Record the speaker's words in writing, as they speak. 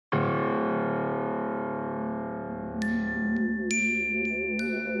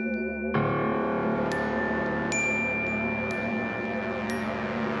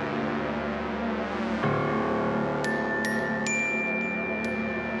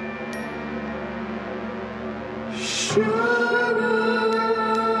Welcome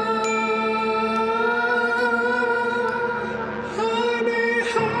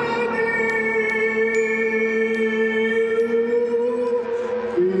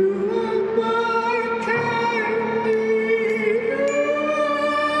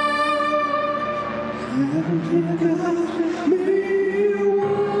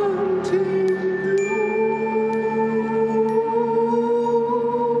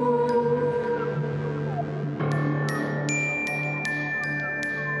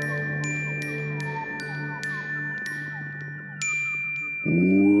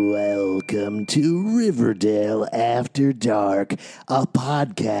to Riverdale After Dark, a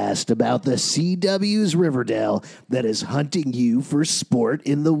podcast about the CW's Riverdale that is hunting you for sport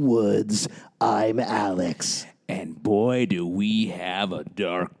in the woods. I'm Alex. And boy, do we have a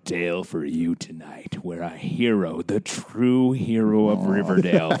dark tale for you tonight, where a hero, the true hero of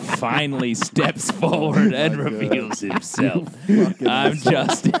Riverdale, finally steps forward and reveals himself. I'm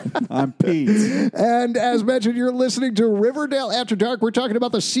Justin. I'm Pete. And as mentioned, you're listening to Riverdale After Dark. We're talking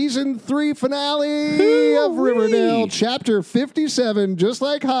about the Season 3 finale of Riverdale, Chapter 57. Just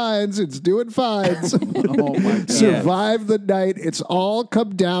like Hines, it's doing fines. Oh, my God. Survive the night. It's all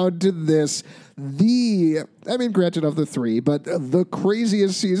come down to this. Granted of the three, but the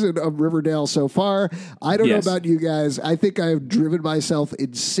craziest season of Riverdale so far. I don't know about you guys. I think I have driven myself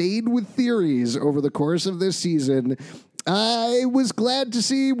insane with theories over the course of this season. I was glad to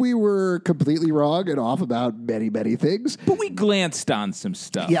see we were completely wrong and off about many, many things. But we glanced on some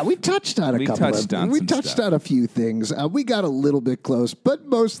stuff. Yeah, we touched on a few things. We got a little bit close, but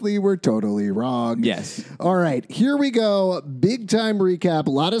mostly we're totally wrong. Yes. All right, here we go. Big time recap. A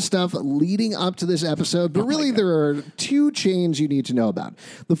lot of stuff leading up to this episode, but really there are two chains you need to know about.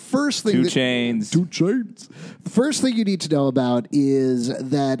 The first thing... Two chains. The first thing you need to know about is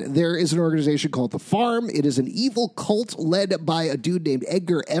that there is an organization called The Farm. It is an evil cult led by a dude named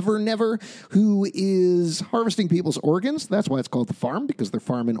Edgar Evernever, who is harvesting people's organs. That's why it's called The Farm, because they're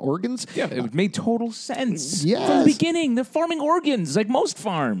farming organs. Yeah, it made total sense. Yes. From the beginning, they're farming organs, like most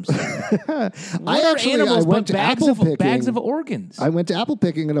farms. I went to bags of organs. I went to apple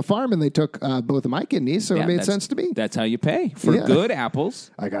picking at a farm, and they took both of my kidneys, so it made sense to me. That's how you pay for good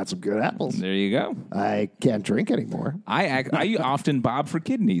apples. I got some good apples. There you go. I can't drink anymore. I often bob for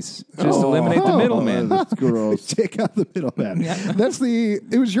kidneys. Just eliminate the middleman. That's gross. Take out the middleman. Yeah.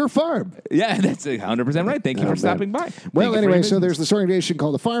 It was your farm. Yeah, that's 100% right. Thank you for stopping by. Well, anyway, so there's this organization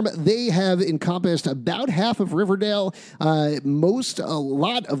called The Farm. They have encompassed about half of Riverdale, a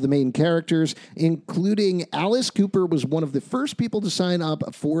lot of the main characters, including Alice Cooper was one of the first people to sign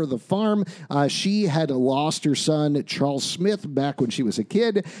up for The Farm. She had lost her son, Charles Smith, back when she was a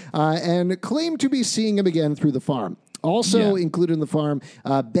kid, and claimed to be seeing him again through The Farm. Also included in The Farm,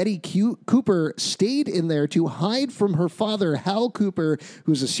 Betty Cooper stayed in there to hide from her father, Hal Cooper,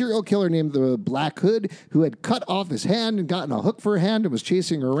 who's a serial killer named the Black Hood, who had cut off his hand and gotten a hook for a hand and was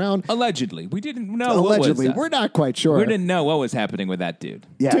chasing her around. Allegedly. We didn't know Allegedly. what was We're not quite sure. We didn't know what was happening with that dude.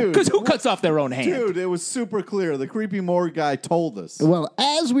 Yeah. Because who cuts off their own hand? Dude, it was super clear. The creepy morgue guy told us. Well,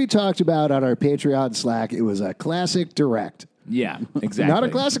 as we talked about on our Patreon Slack, it was a classic direct. Yeah, exactly. Not a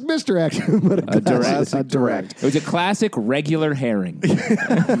classic misdirect, but a classic direct. It was a classic regular herring.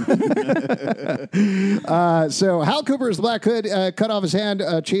 So Hal Cooper's Black Hood cut off his hand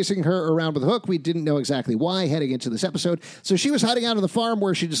chasing her around with a hook. We didn't know exactly why heading into this episode. So she was hiding out on the farm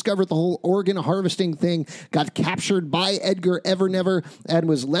where she discovered the whole organ harvesting thing, got captured by Edgar Evernever, and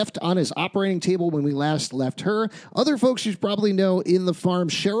was left on his operating table when we last left her. Other folks you probably know in The Farm,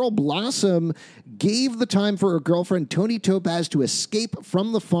 Cheryl Blossom gave the time for her girlfriend, Tony Topaz, to escape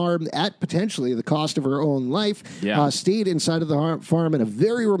from the farm at potentially the cost of her own life. Yeah. Stayed inside of the farm in a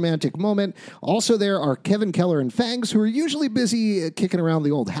very romantic moment. Also there are Kevin Keller and Fangs, who are usually busy kicking around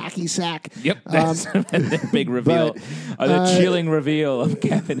the old hacky sack. Yep, that's the big reveal. The chilling reveal of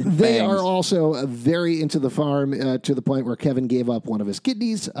Kevin and They Fangs. are also very into the farm to the point where Kevin gave up one of his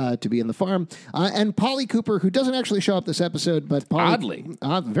kidneys to be in the farm. And Polly Cooper, who doesn't actually show up this episode, but Oddly.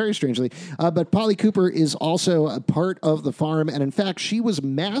 Very strangely. But Polly Cooper is also a part of the farm, and in fact, she was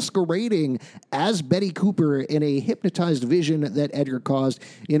masquerading as Betty Cooper in a hypnotized vision that Edgar caused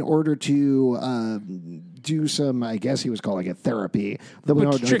in order to do some, I guess he was calling it therapy.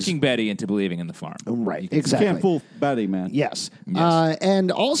 Tricking Betty into believing in the farm. Right, exactly. You can't fool Betty, man. Yes.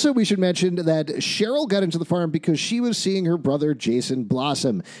 And also we should mention that Cheryl got into the farm because she was seeing her brother, Jason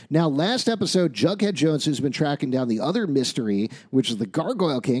Blossom. Now, last episode, Jughead Jones, who's been tracking down the other mystery, which is the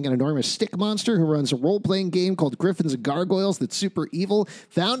Gargoyle King, an enormous stick monster who runs a role-playing game called Griffins and Gargoyles that's super evil,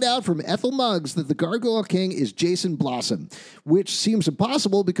 found out from Ethel Muggs that the Gargoyle King is Jason Blossom, which seems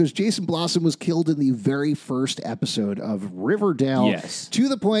impossible because Jason Blossom was killed in the very very first episode of Riverdale. Yes. To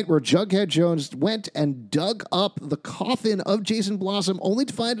the point where Jughead Jones went and dug up the coffin of Jason Blossom, only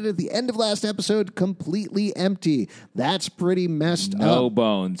to find it at the end of last episode completely empty. That's pretty messed No up.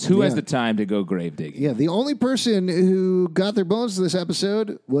 bones. Who has Yeah. the time to go grave digging? Yeah, the only person who got their bones this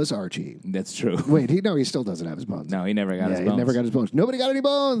episode was Archie. That's true. Wait, he still doesn't have his bones. No, he never got his Yeah, bones. he never got his bones. Nobody got any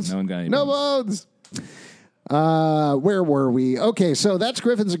bones. No one got any No bones. Where were we? Okay, so that's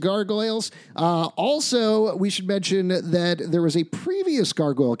Griffins and Gargoyles. Also, we should mention that there was a previous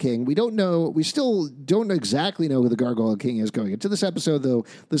Gargoyle King. We still don't exactly know who the Gargoyle King is going into this episode, though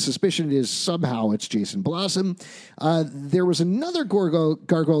the suspicion is somehow it's Jason Blossom. There was another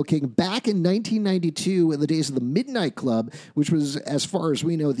Gargoyle King back in 1992 in the days of the Midnight Club, which was, as far as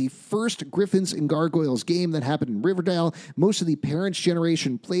we know, the first Griffins and Gargoyles game that happened in Riverdale. Most of the parents'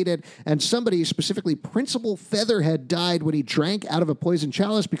 generation played it, and somebody, specifically Principal Featherhead, died when he drank out of a poison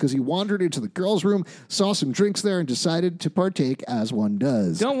chalice because he wandered into the girls' room, saw some drinks there, and decided to partake as one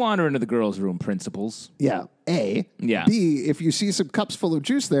does. Don't wander into the girls' room, principals. Yeah. A. Yeah. B. If you see some cups full of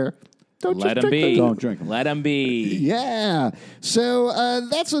juice there, don't Let just him drink be. them. Don't drink 'em. Let him be. Yeah. So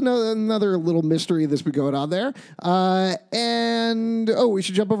that's another little mystery that's been going on there. We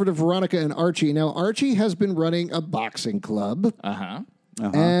should jump over to Veronica and Archie. Now, Archie has been running a boxing club. Uh-huh.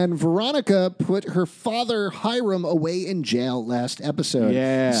 And Veronica put her father, Hiram, away in jail last episode.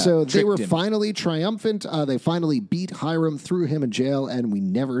 Yeah. So they Tricked were him. finally triumphant. They finally beat Hiram, threw him in jail, and we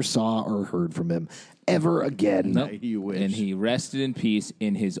never saw or heard from him ever again. Nope. You wish. And he rested in peace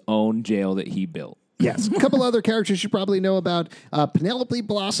in his own jail that he built. Yes. A couple other characters you probably know about. Penelope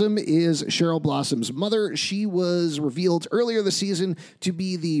Blossom is Cheryl Blossom's mother. She was revealed earlier this season to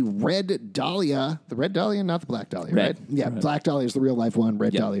be the Red Dahlia. The Red Dahlia, not the Black Dahlia, Red. right? Yeah, Black Dahlia is the real life one.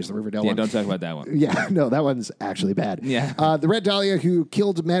 Red Dahlia is the Riverdale Yeah, one. don't talk about that one. Yeah, no, that one's actually bad. Yeah. The Red Dahlia who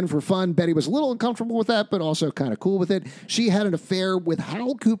killed men for fun. Betty was a little uncomfortable with that, but also kind of cool with it. She had an affair with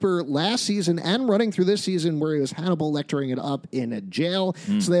Hal Cooper last season and running through this season where he was Hannibal lecturing it up in a jail.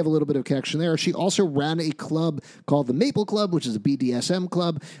 So they have a little bit of connection there. She also ran a club called the Maple Club, which is a BDSM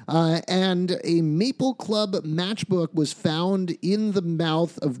club. And a Maple Club matchbook was found in the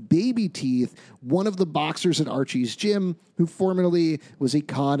mouth of Baby Teeth, one of the boxers at Archie's gym, who formerly was a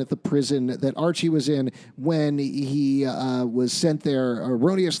con at the prison that Archie was in when he was sent there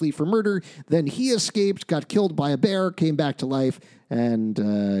erroneously for murder. Then he escaped, got killed by a bear, came back to life, and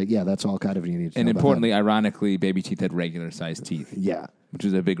that's all kind of you need to And know about importantly, ironically, Baby Teeth had regular-sized teeth. that. Yeah. Which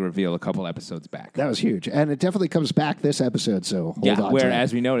was a big reveal a couple episodes back. That was huge. And it definitely comes back this episode, so hold on where, to that.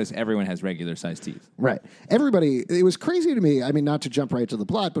 as we noticed, everyone has regular-sized teeth. Right. Everybody, it was crazy to me. I mean, not to jump right to the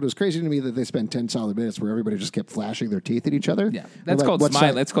plot, but it was crazy to me that they spent 10 solid minutes where everybody just kept flashing their teeth at each other. Yeah, that's Like, called what's smiling.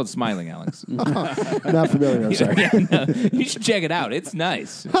 that? That's called smiling, Alex. Not familiar, I'm sorry. Yeah, no, you should check it out. It's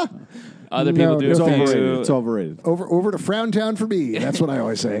nice. Other No, people do no, It's it overrated. too. It's overrated. Over to Frown Town for me. That's what I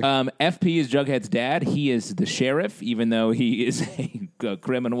always say. FP is Jughead's dad. He is the sheriff, even though he is a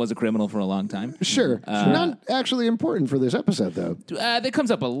criminal. Was a criminal for a long time. Sure. Not actually important for this episode, though. That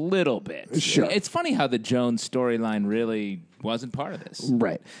comes up a little bit. Sure. It's funny how the Jones storyline really wasn't part of this.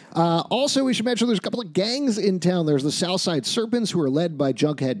 Right. Also, we should mention there's a couple of gangs in town. There's the Southside Serpents, who are led by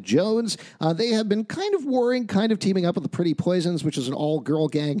Jughead Jones. They have been kind of warring, kind of teaming up with the Pretty Poisons, which is an all-girl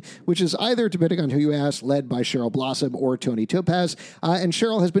gang, which is either, depending on who you ask, led by Cheryl Blossom or Tony Topaz. And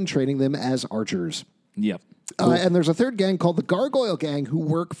Cheryl has been training them as archers. Yep. And there's a third gang called the Gargoyle Gang who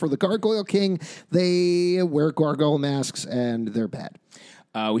work for the Gargoyle King. They wear gargoyle masks, and they're bad.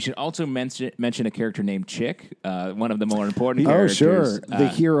 We should also mention a character named Chick, one of the more important Oh, characters. sure. The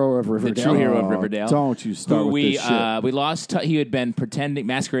hero of The Riverdale. true hero of Oh, Riverdale. don't you start who with we, this shit. We lost. He had been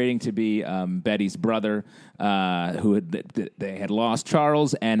masquerading to be Betty's brother, they had lost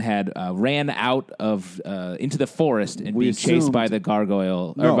Charles and had ran out of into the forest and We being chased assumed- by the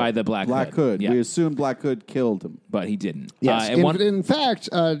gargoyle or by the Black Hood. Yeah, We assumed Black Hood killed him. but he didn't. Yes. And in fact,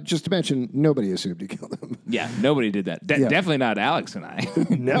 just to mention, nobody assumed he killed him. yeah, nobody did that. Yeah. Definitely not Alex and I.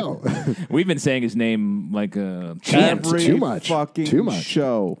 No. We've been saying his name like a chant. Every too much. fucking Too much.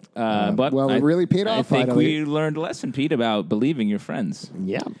 show. But well, it really paid off I think finally. we learned a lesson, Pete, about believing your friends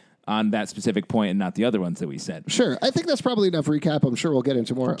Yeah. on that specific point and not the other ones that we said. Sure. I think that's probably enough recap. I'm sure we'll get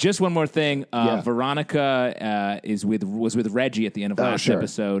into more. Just one more thing. Yeah. Veronica was with Reggie at the end of last sure.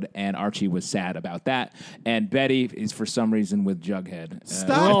 episode, and Archie was sad about that. And Betty is for some reason with Jughead.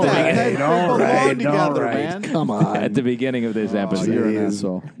 Stop that. They belong together, man. Come on. At the beginning of this episode. you're an Jeez.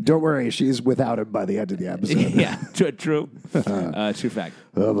 asshole. Don't worry. She's without him by the end of the episode. yeah, true. True fact.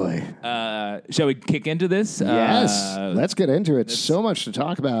 Oh, boy. Shall we kick into this? Yes. Let's get into it. So much to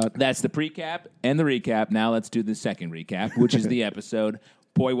talk about. That's the pre-cap and the recap. Now let's do the second recap, which is the episode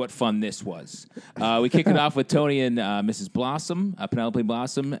boy, what fun this was. We kick it off with Tony and Mrs. Blossom, Penelope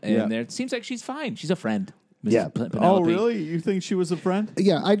Blossom, and there it seems like she's fine. She's a friend. Mrs. Penelope. Oh, really? You think she was a friend?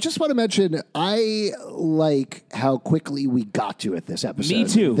 Yeah, I just want to mention, I like how quickly we got to it this episode. Me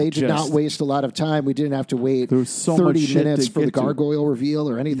too. They did not waste a lot of time. We didn't have to wait so 30 much minutes shit to for the get to. gargoyle reveal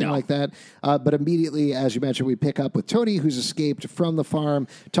or anything like that. But immediately, as you mentioned, we pick up with Tony, who's escaped from the farm,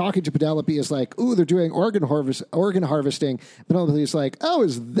 talking to Penelope, is like, ooh, they're doing organ harvesting. Penelope is like, oh,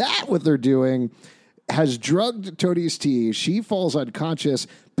 is that what they're doing? Has drugged Tony's tea. She falls unconscious.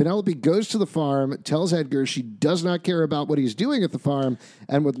 Penelope goes to the farm, tells Edgar she does not care about what he's doing at the farm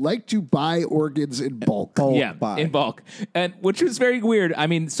and would like to buy organs in bulk. In bulk. And which was very weird. I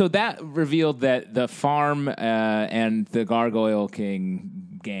mean, so that revealed that the farm and the Gargoyle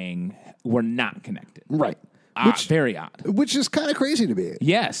King gang were not connected. Right. Very odd. Which is kind of crazy to me.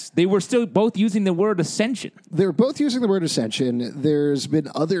 Yes, they were still both using the word ascension. They're both using the word ascension. There's been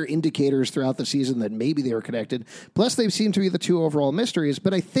other indicators throughout the season that maybe they were connected. Plus, they seem to be the two overall mysteries.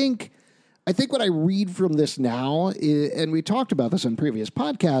 But I think what I read from this now, and we talked about this on previous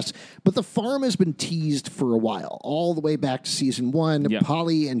podcasts, but the farm has been teased for a while, all the way back to season 1. Yep.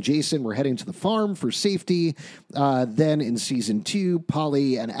 Polly and Jason were heading to the farm for safety. Then in season 2,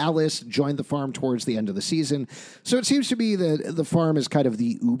 Polly and Alice joined the farm towards the end of the season. So it seems to be that the farm is kind of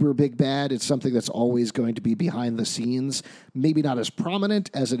the uber big bad. It's something that's always going to be behind the scenes, maybe not as prominent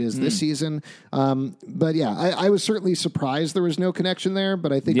as it is this season. But yeah, I was certainly surprised there was no connection there,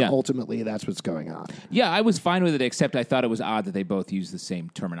 but I think ultimately that's what's going on. Yeah, I was fine with it, except I thought it was odd that they both used the same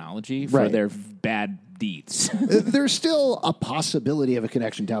terminology for their bad deeds. There's still a possibility of a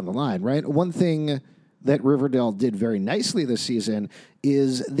connection down the line, right? One thing that Riverdale did very nicely this season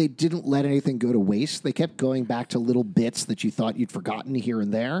is they didn't let anything go to waste. They kept going back to little bits that you thought you'd forgotten here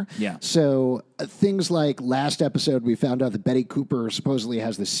and there. Yeah. So things like last episode, we found out that Betty Cooper supposedly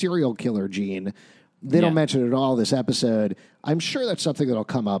has the serial killer gene. They don't mention it at all this episode. I'm sure that's something that'll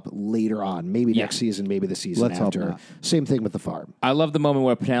come up later on, maybe next season, maybe the season after. Same thing with the farm. I love the moment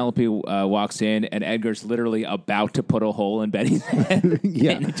where Penelope walks in and Edgar's literally about to put a hole in Betty's head. And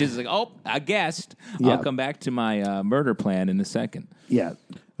it's just like, oh, I guessed. I'll come back to my murder plan in a second. Yeah.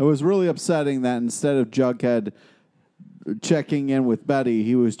 It was really upsetting that instead of Jughead checking in with Betty,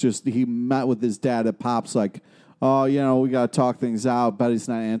 he met with his dad at Pop's like, oh, we got to talk things out. Betty's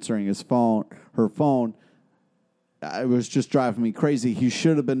not answering her phone. It was just driving me crazy. He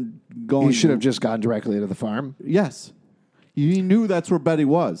should have been going. He should have just gone directly to the farm. Yes. He knew that's where Betty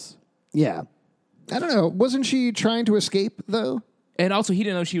was. Yeah. I don't know. Wasn't she trying to escape, though? And also, he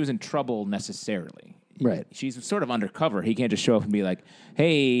didn't know she was in trouble necessarily. Right. She's sort of undercover. He can't just show up and be like,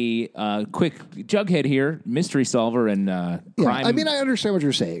 hey, quick, Jughead here, mystery solver and crime. I mean, I understand what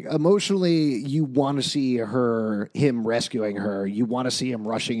you're saying. Emotionally, you want to see him rescuing her. You want to see him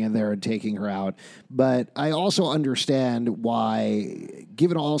rushing in there and taking her out. But I also understand why,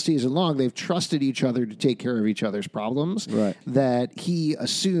 given all season long, they've trusted each other to take care of each other's problems. Right. That he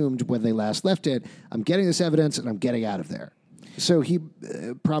assumed when they last left it, I'm getting this evidence and I'm getting out of there. So he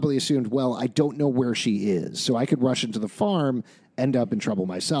probably assumed, well, I don't know where she is, so I could rush into the farm, end up in trouble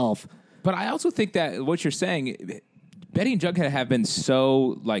myself. But I also think that what you're saying, Betty and Jughead have been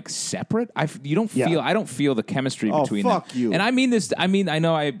so separate. I don't feel the chemistry between them. Fuck you. And I mean this. I mean, I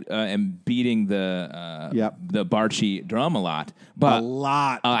know I am beating the Barchi drum a lot, but a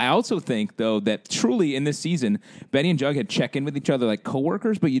lot. I also think though that truly in this season, Betty and Jughead check in with each other like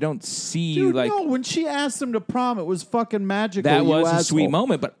coworkers, but you don't see no. When she asked him to prom, it was fucking magical. That was a sweet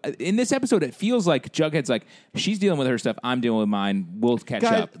moment. But in this episode, it feels like Jughead's like, she's dealing with her stuff, I'm dealing with mine. We'll catch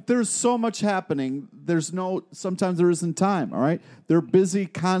up. There's so much happening. Sometimes there isn't time, all right? They're busy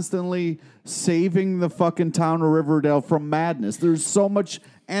constantly saving the fucking town of Riverdale from madness. There's so much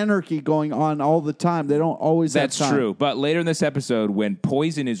anarchy going on all the time. They don't always have time. That's true. But later in this episode, when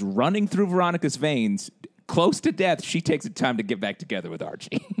poison is running through Veronica's veins, close to death, she takes the time to get back together with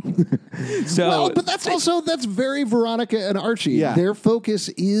Archie. But that's very Veronica and Archie. Yeah. Their focus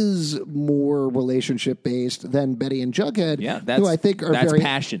is more relationship based than Betty and Jughead. Yeah, who I think are that's very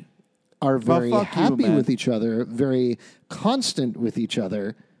passion. Are very happy man. with each other, very constant with each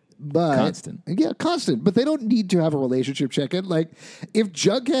other. But Constant. Yeah, constant. But they don't need to have a relationship check-in. Like, if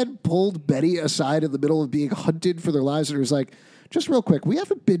Jughead pulled Betty aside in the middle of being hunted for their lives and was like, just real quick, we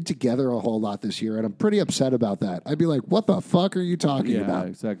haven't been together a whole lot this year, and I'm pretty upset about that. I'd be like, what the fuck are you talking about? Yeah,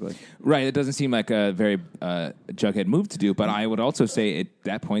 exactly. Right. It doesn't seem like a very Jughead move to do, but I would also say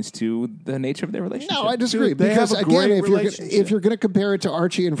that points to the nature of their relationship. No, I disagree. Dude, they because, have a again, great if you're going to compare it to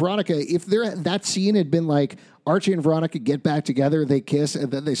Archie and Veronica, if that scene had been like Archie and Veronica get back together, they kiss,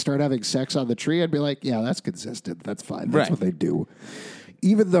 and then they start having sex on the tree, I'd be like, yeah, that's consistent. That's fine. That's what they do.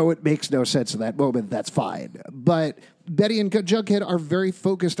 even though it makes no sense in that moment, that's fine. But Betty and Jughead are very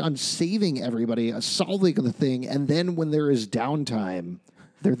focused on saving everybody, solving the thing, and then when there is downtime,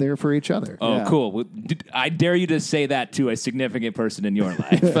 they're there for each other. Oh, Yeah. cool. Well, I dare you to say that to a significant person in your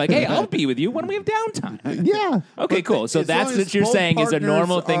life. Like, hey, I'll be with you when we have downtime. Yeah. Okay, cool. So As that's long what as you're both saying is a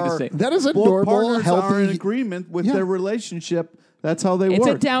normal partners thing to are- say. That is a both normal, partners are in healthy... agreement with Yeah. their relationship. That's how they It's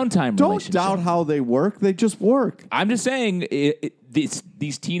work. a downtime Don't relationship. doubt how they work. They just work. I'm just saying,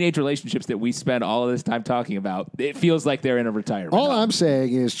 these teenage relationships that we spend all of this time talking about, it feels like they're in a retirement All home. I'm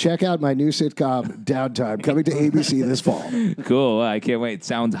saying is check out my new sitcom, Downtime, coming to ABC this fall. Cool. I can't wait.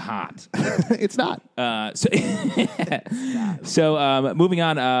 Sounds hot. It's not. So moving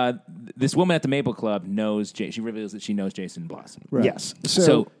on, this woman at the Maple Club knows, she reveals that she knows Jason Blossom. Right. Yes. So-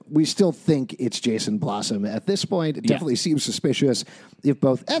 So we still think it's Jason Blossom. At this point, it definitely seems suspicious if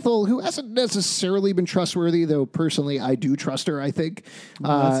both Ethel, who hasn't necessarily been trustworthy, though personally I do trust her, I think.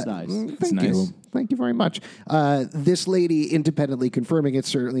 That's nice. Thank you. nice. Thank you very much. This lady independently confirming it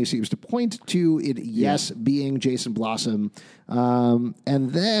certainly seems to point to it, yes, being Jason Blossom. And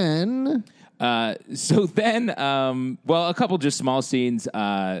then... So then, a couple just small scenes.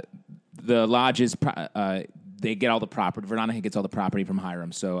 The lodges, they get all the property. Veronica gets all the property from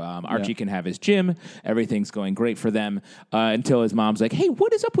Hiram. So Archie can have his gym. Everything's going great for them until his mom's like, hey,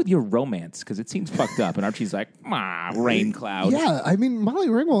 what is up with your romance? Because it seems fucked up. And Archie's like, rain cloud. Yeah, I mean, Molly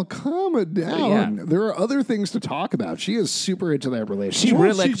Ringwald, calm it down. Yeah. There are other things to talk about. She is super into that relationship. She Well,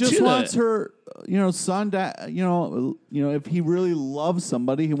 really she just to wants the- her, son to, if he really loves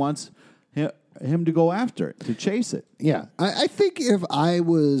somebody, he wants him to go after it, to chase it. Yeah, I think if I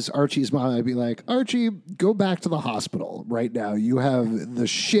was Archie's mom, I'd be like, Archie, go back to the hospital right now. You have the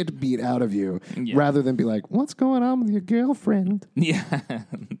shit beat out of you, rather than be like, what's going on with your girlfriend? Yeah.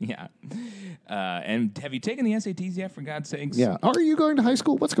 Yeah. And have you taken the SATs yet, for God's sakes? Yeah, are you going to high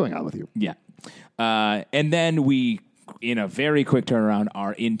school? What's going on with you? Yeah. And then we, in a very quick turnaround,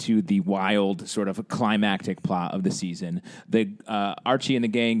 are into the wild sort of climactic plot of the season. The Archie and the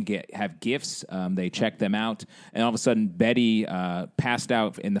gang have gifts. They check them out. And all of a sudden, Betty, passed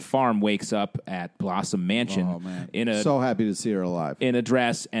out in the farm, wakes up at Blossom Mansion. Oh, man. In a So happy to see her alive. in a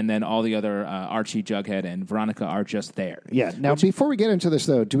dress, and then all the other Archie, Jughead, and Veronica are just there. Yeah. Now, before we get into this,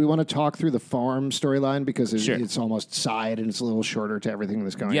 though, do we want to talk through the farm storyline because Sure. it's almost side and it's a little shorter to everything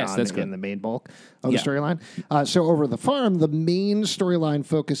that's going Yes, on that's in good. the main bulk of Yeah. the storyline? So over the farm, the main storyline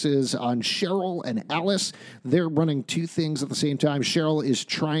focuses on Cheryl and Alice. They're running two things at the same time. Cheryl is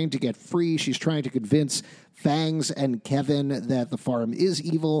trying to get free. She's trying to convince Fangs and Kevin that the farm is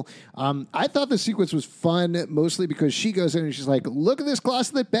evil. I thought the sequence was fun, mostly because she goes in and she's like, look at this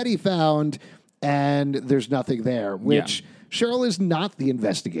closet that Betty found, and there's nothing there, which Cheryl is not the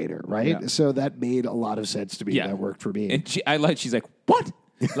investigator, right? Yeah. So that made a lot of sense to me. Yeah. That worked for me. And she's like, what?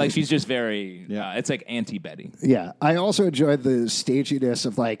 Like, she's just very, it's like anti-Betty. Yeah, I also enjoyed the staginess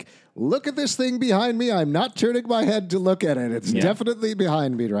of like, look at this thing behind me. I'm not turning my head to look at it. It's definitely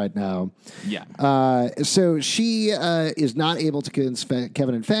behind me right now. Yeah. So she is not able to convince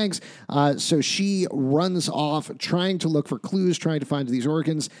Kevin and Fangs. So she runs off trying to look for clues, trying to find these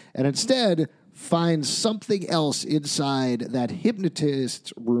organs, and instead finds something else inside that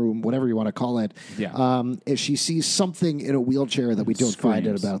hypnotist room, whatever you want to call it. Yeah. If she sees something in a wheelchair that we don't find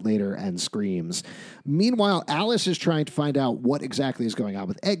out Screams. about later and screams. Meanwhile, Alice is trying to find out what exactly is going on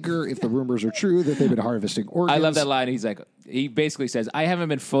with Edgar, if the rumors are true that they've been harvesting organs. I love that line. He basically says, I haven't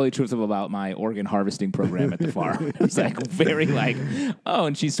been fully truthful about my organ harvesting program at the farm. He's like, very like, oh,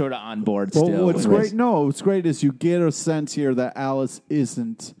 and she's sort of on board Well, still. what's great? No, what's great is you get a sense here that Alice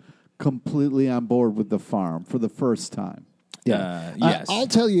isn't completely on board with the farm for the first time. Yeah. Yes. I'll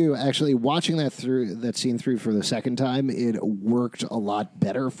tell you, actually, watching that scene through for the second time, it worked a lot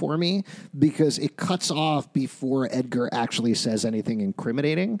better for me because it cuts off before Edgar actually says anything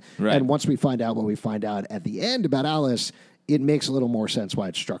incriminating. Right. And once we find out what we find out at the end about Alice, it makes a little more sense why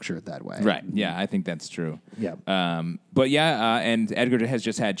it's structured that way. Right. Yeah, I think that's true. Yeah. But yeah, and Edgar has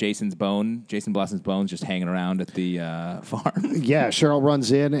just had Jason Blossom's bones just hanging around at the farm. Yeah, Cheryl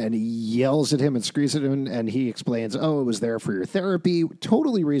runs in and yells at him and screams at him, and he explains, oh, it was there for your therapy.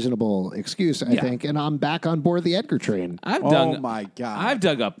 Totally reasonable excuse, I think, and I'm back on board the Edgar train. Oh, my God. I've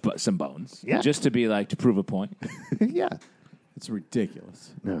dug up some bones. Yeah. Just to prove a point. Yeah. It's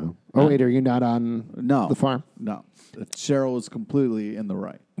ridiculous. No. Oh, wait, are you not on No. the farm? No. Cheryl is completely in the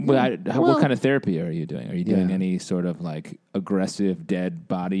right. What kind of therapy are you doing? Are you doing any sort of like aggressive dead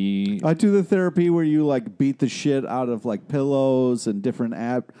body? I do the therapy where you like beat the shit out of like pillows and different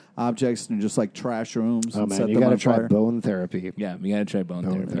objects and just like trash rooms. Oh and man, set you them got to on try fire. bone therapy. Yeah, you got to try bone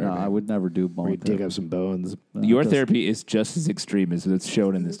therapy. No, I would never do bone Where you therapy. dig up some bones. Your therapy is just as extreme as it's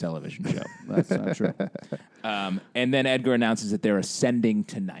shown in this television show. That's not true. And then Edgar announces that they're ascending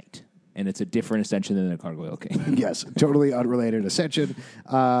tonight. And it's a different ascension than the Gargoyle King. Yes, totally unrelated ascension.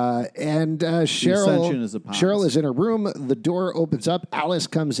 And Cheryl, ascension is upon Cheryl us. is in her room. The door opens up. Alice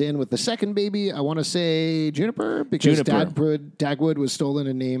comes in with the second baby. I want to say Juniper because Juniper. Dagwood was stolen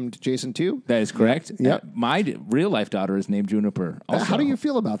and named Jason too. That is correct. Yep. My real life daughter is named Juniper. Also. How do you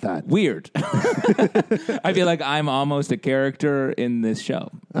feel about that? Weird. I feel like I'm almost a character in this show.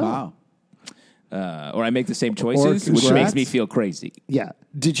 Wow. Or I make the same choices, which congrats. makes me feel crazy. Yeah.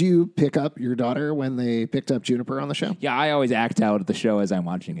 Did you pick up your daughter when they picked up Juniper on the show? Yeah, I always act out at the show as I'm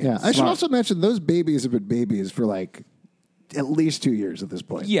watching it. Yeah. I should also mention those babies have been babies for like at least 2 years at this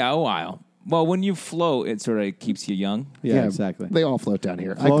point. Yeah, a while. Well, when you float, it sort of keeps you young. Yeah, exactly. They all float down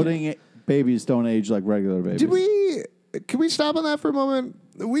here. Floating babies don't age like regular babies. Can we stop on that for a moment?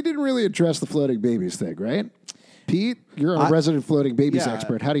 We didn't really address the floating babies thing, right? Pete, you're a resident floating babies yeah.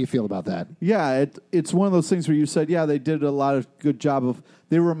 expert. How do you feel about that? Yeah, it's one of those things where you said, yeah, they did a lot of good job of.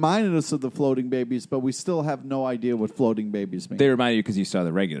 They reminded us of the floating babies, but we still have no idea what floating babies mean. They remind you because you saw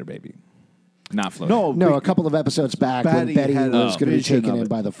the regular baby, not floating. No, a couple of episodes back when Betty had was a going to be vision taken of in it.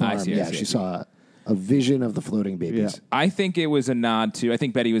 by the farm. I see, She saw a vision of the floating babies. Yeah. I think it was a nod to. I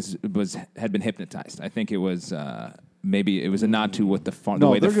think Betty had been hypnotized. I think it was maybe it was a nod to what the farm. No,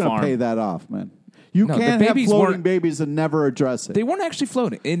 the way they're the going farm. to pay that off, man. You No, the can't have babies floating weren't- babies and never address it. They weren't actually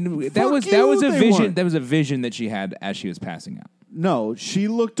floating, and that Fuck was you, a they vision. weren't. That was a vision that she had as she was passing out. No, she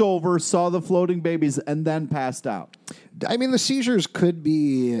looked over, saw the floating babies, and then passed out. I mean, the seizures could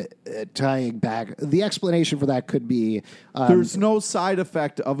be tying back. The explanation for that could be There's no side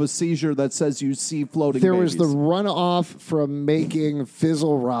effect of a seizure that says you see floating there babies. was the runoff from making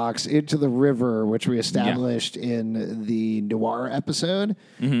fizzle rocks into the river, which we established in the Noir episode.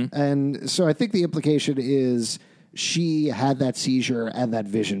 And so I think the implication is she had that seizure and that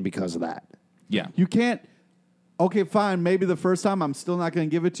vision because of that. Yeah, You can't. Okay, fine. Maybe the first time I'm still not going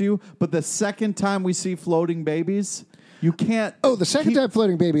to give it to you, but the second time we see floating babies, you can't. Oh, the second time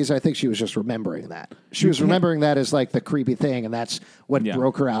floating babies, I think she was just remembering that. She was remembering that as like the creepy thing, and that's what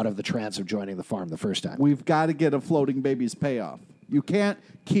broke her out of the trance of joining the farm the first time. We've got to get a floating babies payoff. You can't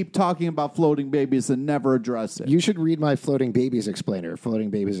keep talking about floating babies and never address it. You should read my Floating Babies Explainer. Floating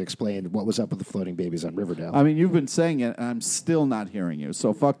Babies explained what was up with the floating babies on Riverdale. I mean, you've been saying it, and I'm still not hearing you.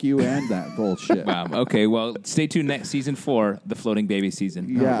 So fuck you and that bullshit. Okay, well, stay tuned next season 4, the floating baby season.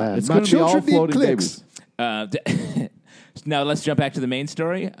 Yeah, man. it's My going to be all children need floating clicks. babies. Now let's jump back to the main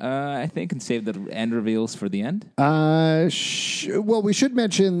story, I think, and save the end reveals for the end. Well, we should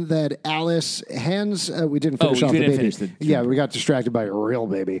mention that Alice hands. We didn't finish we off the didn't baby. finish the Yeah, we got distracted by a real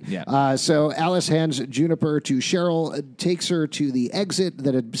baby. Yeah. So Alice hands Juniper to Cheryl, takes her to the exit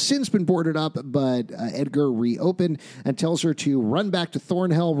that had since been boarded up, but Edgar reopened and tells her to run back to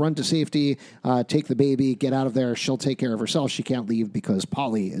Thornhill, run to safety, take the baby, get out of there. She'll take care of herself. She can't leave because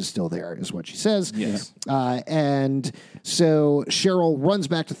Polly is still there, is what she says. Yes. And so Cheryl runs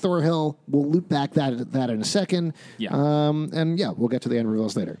back to Thornhill. We'll loop back that in a second. Yeah. And we'll get to the end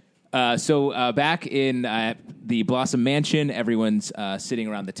reveals later. So back in the Blossom Mansion, everyone's sitting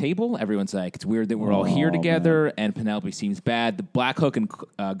around the table. Everyone's like, it's weird that we're all here together, and Penelope seems bad. The Black Hook and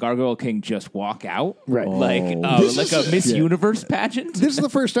Gargoyle King just walk out. Right. Like a Miss Universe pageant. This is the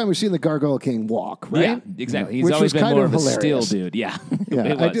first time we've seen the Gargoyle King walk, right? Yeah, exactly. He's Which always was been kind more of of a still hilarious. dude. Yeah. Yeah,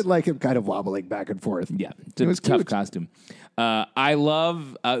 It I was. did like him kind of wobbling back and forth. Yeah, it's It a was tough cute. costume. I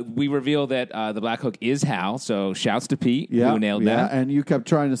love, we reveal that the Black Hook is Hal, so shouts to Pete, who nailed that. And you kept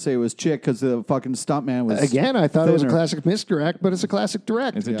trying to say it was Chick because the fucking stuntman was Again, I thought it was a thinner. classic misdirect, but it's a classic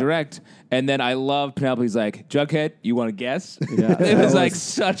direct. It's a direct. And then I love Penelope's like, Jughead, you want to guess? Yeah, it that was was- like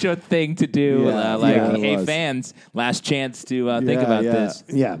such a thing to do. Yeah, yeah, it hey, was. fans, last chance to think Yeah, about yeah. this.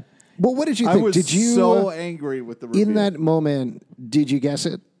 Yeah. Well, what did you I think? was Did you so angry with the reveal. in that moment? Did you guess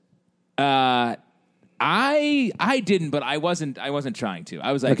it? I didn't, but I wasn't trying to.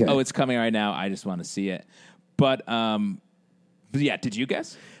 I was like, Okay. oh, it's coming right now. I just want to see it. But yeah, did you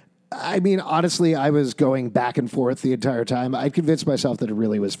guess? I mean, honestly, I was going back and forth the entire time. I convinced myself that it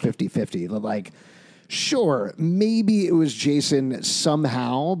really was 50-50. Like, sure, maybe it was Jason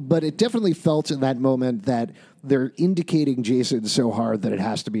somehow, but it definitely felt in that moment that they're indicating Jason so hard that it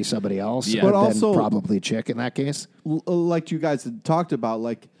has to be somebody else, Yeah. but But then also- probably Chick in that case. like you guys had talked about,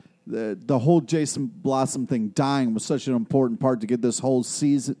 like the whole Jason Blossom thing dying was such an important part to get this whole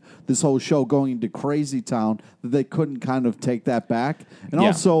season, this whole show going into Crazy Town that they couldn't kind of take that back. And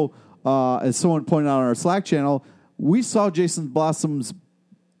also, as someone pointed out on our Slack channel, we saw Jason Blossom's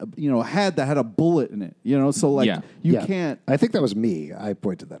head that had a bullet in it. So you can't. I think that was me. I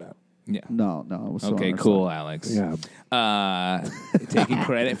pointed that out. Yeah. No, it was okay. Cool, Alex. Yeah. Taking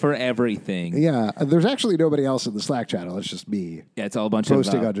credit for everything. Yeah. There's actually nobody else in the Slack channel. It's just me. Yeah, it's all a bunch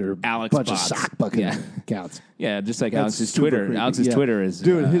posting of under Alex bunch bots. of sock bucket accounts. Yeah, just like That's Alex's super Twitter. creepy. Alex's Twitter is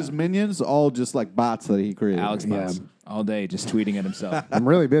dude. His minions all just like bots that he created. Alex bots all day, just tweeting at himself. I'm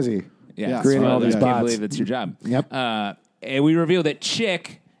really busy. Creating all these I bots. can't believe it's your job. Yep. And we reveal that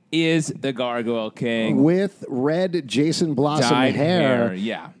Chick is the Gargoyle King with red Jason Blossom dyed hair.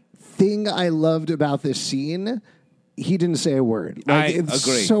 Yeah. Thing I loved about this scene, he didn't say a word. Like, it's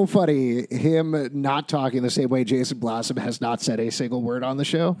agree. so funny, him not talking the same way Jason Blossom has not said a single word on the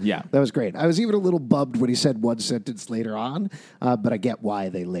show. Yeah. That was great. I was even a little bummed when he said one sentence later on, but I get why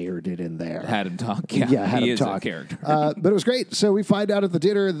they layered it in there. Had him talk. Yeah, had he him is talk. a character. But it was great. So we find out at the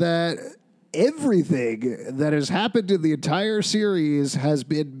dinner that everything that has happened in the entire series has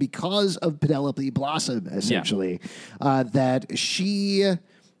been because of Penelope Blossom, essentially. That she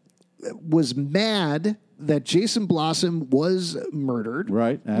was mad that Jason Blossom was murdered.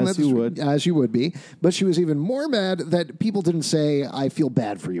 Right, as you would be. But she was even more mad that people didn't say, I feel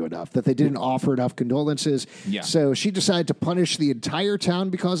bad for you enough, that they didn't offer enough condolences. Yeah. So she decided to punish the entire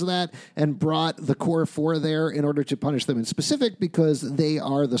town because of that and brought the core four there in order to punish them in specific because they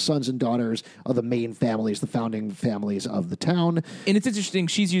are the sons and daughters of the main families, the founding families of the town. And it's interesting,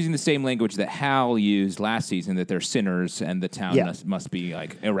 she's using the same language that Hal used last season, that they're sinners and the town must be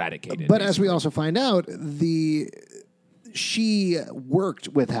like eradicated. But as we also find out, she worked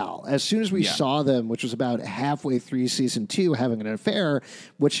with Hal. As soon as we saw them, which was about halfway through season 2, having an affair,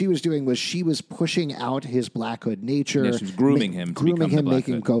 what she was doing was she was pushing out his Black Hood nature. Yeah, she was grooming him to become the Black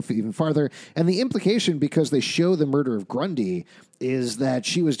making him Hood. go even farther. And the implication, because they show the murder of Grundy, is that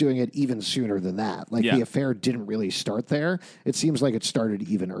she was doing it even sooner than that. Like, the affair didn't really start there. It seems like it started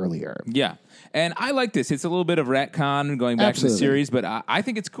even earlier. Yeah. And I like this. It's a little bit of retcon going back to the series, but I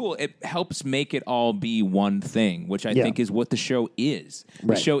think it's cool. It helps make it all be one thing, which I think is what the show is.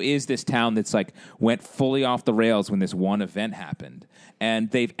 Right. The show is this town that's like went fully off the rails when this one event happened.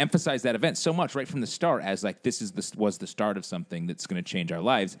 And they've emphasized that event so much right from the start as like was the start of something that's going to change our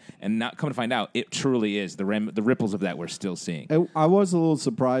lives. And not come to find out, it truly is. The ripples of that we're still seeing. I was a little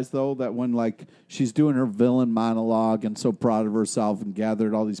surprised, though, that when like she's doing her villain monologue and so proud of herself and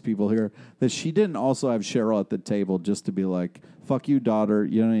gathered all these people here, that she didn't also have Cheryl at the table just to be like, fuck you, daughter.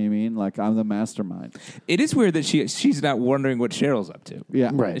 You know what I mean? Like, I'm the mastermind. It is weird that she's not wondering what Cheryl's up to.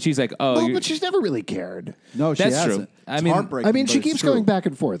 Yeah. Right. She's like, but she's never really cared. No, she That's hasn't. true. I It's mean- heartbreaking. I mean, she but it's keeps true. going back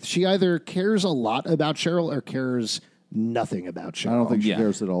and forth. She either cares a lot about Cheryl or cares nothing about Cheryl. I don't think she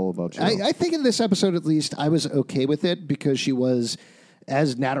cares at all about Cheryl. I think in this episode, at least, I was okay with it because she was,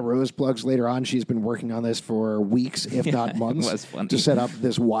 as Nata Rose plugs later on, she's been working on this for weeks, if not months, was funny. to set up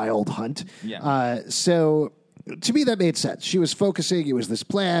this wild hunt. Yeah. So to me, that made sense. She was focusing. It was this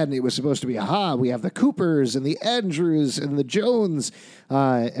plan. It was supposed to be, we have the Coopers and the Andrews and the Jones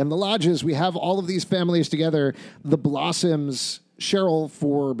and the Lodges. We have all of these families together. The Blossoms, Cheryl,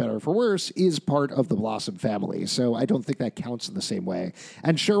 for better or for worse, is part of the Blossom family. So I don't think that counts in the same way.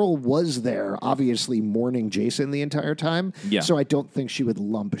 And Cheryl was there, obviously, mourning Jason the entire time. Yeah. So I don't think she would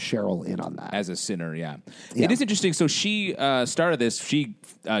lump Cheryl in on that. as a sinner, It is interesting. So she started this. She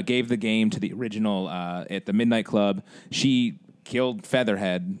gave the game to the original at the Midnight Club. She killed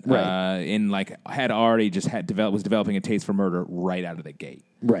Featherhead was developing a taste for murder right out of the gate.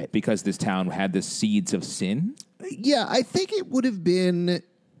 Right. Because this town had the seeds of sin. Yeah, I think it would have been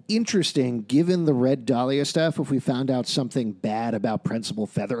interesting, given the Red Dahlia stuff, if we found out something bad about Principal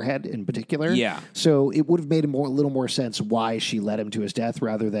Featherhead in particular. Yeah. So it would have made a little more sense why she led him to his death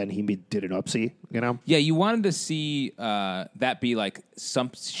rather than he did an oopsie, you know? Yeah, you wanted to see that be like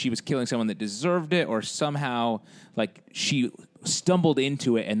she was killing someone that deserved it, or somehow like she stumbled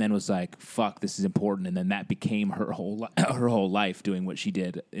into it and then was like, fuck, this is important, and then that became her whole life doing what she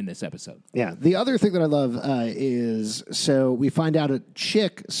did in this episode. Yeah. The other thing that I love is, so we find out a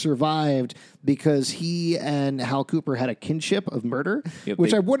Chick survived because he and Hal Cooper had a kinship of murder,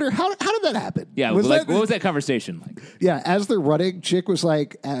 which I wonder, how did that happen? Yeah, what was that conversation like? Yeah, as they're running, Chick was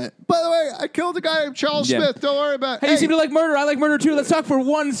like, by the way, I killed a guy named Charles Smith. Don't worry about it. Hey, you seem to like murder. I like murder too. Let's talk for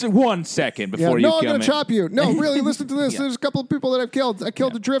one second before you kill me. No, I'm going to chop you. No, really, listen to this. There's a couple of people that I've killed. I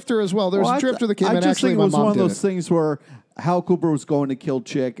killed a drifter as well. There was a drifter that came in. I just Actually, think it my was mom one of did those things where Hal Cooper was going to kill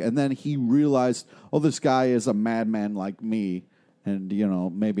Chick, and then he realized, this guy is a madman like me. and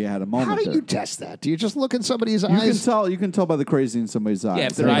maybe I had a moment. How do there. you test that? Do you just look in somebody's You can eyes? tell. You can tell by the crazy in somebody's eyes. Yeah,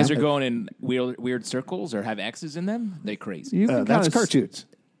 if their eyes are going in weird circles or have X's in them, they crazy. You can That's kinda cartoons.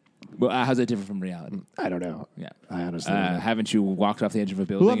 Well, how's that different from reality? I don't know. Yeah, I honestly don't know. haven't you walked off the edge of a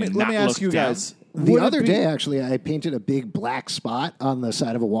building Let me, and let not me ask looked you down? guys. The would it other be- day, actually, I painted a big black spot on the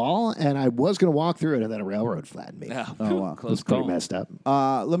side of a wall, and I was going to walk through it, and then a railroad flattened me. Oh, wow. It close was pretty call. messed up.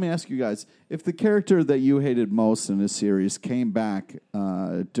 Let me ask you guys: if the character that you hated most in this series came back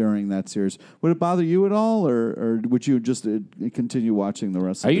during that series, would it bother you at all, or would you just continue watching the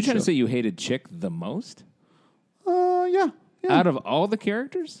rest? Are of you the trying to show? say you hated Chick the most Yeah. out of all the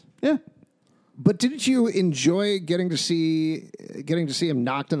characters? Yeah. But didn't you enjoy getting to see him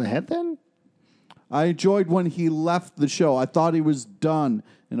knocked in the head then? I enjoyed when he left the show. I thought he was done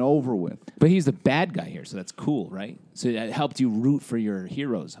and over with. But he's the bad guy here, so that's cool, right? So it helped you root for your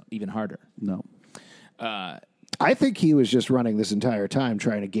heroes even harder. No. I think he was just running this entire time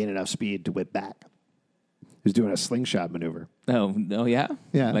trying to gain enough speed to whip back. He was doing a slingshot maneuver. Oh, yeah?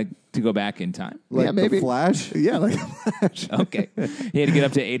 Yeah. Like to go back in time? Like Yeah, maybe. the Flash? Yeah, like Okay. He had to get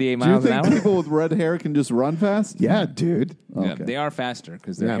up to 88 Do you miles an think hour? people with red hair can just run fast? yeah, dude. Yeah, Okay. they are faster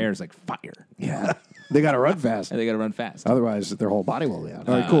because their Yeah. hair is like fire. Yeah, they got to run fast. And they got to run fast. Otherwise, their whole body will be out.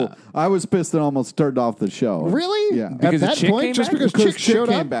 All right, cool. I was pissed and almost turned off the show. Really? Yeah. At Because the that Chick point, came just back? because Because Chick showed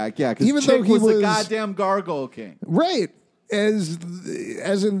came up, back, yeah. Because even Chick though he was the was goddamn Gargoyle King. right as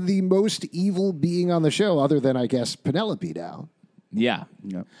in the most evil being on the show, other than I guess Penelope now. Yeah.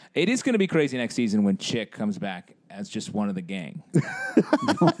 Yeah. It is going to be crazy next season when Chick comes back as just one of the gang.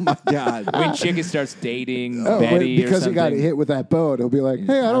 God. When Chick starts dating Oh, Betty or because he something. got hit with that boat, he'll be like,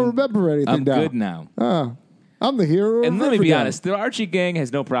 "Hey, I don't remember anything I'm now. good now. I'm the hero." And of let me be Riverdale." honest, the Archie gang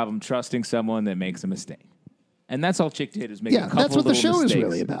has no problem trusting someone that makes a mistake. And that's all Chick did is make a Yeah, couple that's what the little show mistakes. is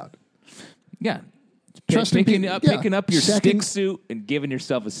really about. Yeah. Trusting picking, people- up, yeah. picking up your Second- stick suit and giving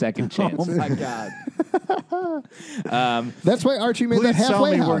yourself a second chance. Oh, my God. That's why Archie made that Please tell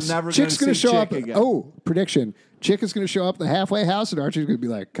halfway me we're house. never Chick's gonna gonna see show Chick up. again. Oh, prediction: Chick is going to show up at the halfway house, and Archie's going to be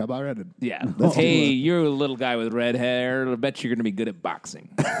like, "Come on in. Yeah. Let's do Hey, it. you're a little guy with red hair. I bet you're going to be good at boxing.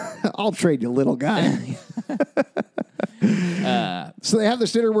 I'll trade you, little guy." So they have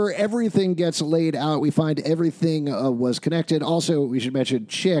this dinner where everything gets laid out. We find everything was connected. Also, we should mention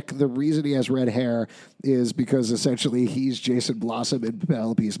Chick. The reason he has red hair is because essentially he's Jason Blossom in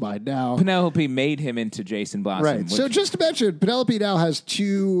Penelope's mind now. Penelope made him into Jason Blossom. Right. which- So just to mention, Penelope now has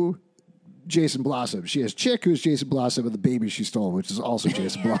two Jason Blossom. She has Chick, who's Jason Blossom, and the baby she stole, which is also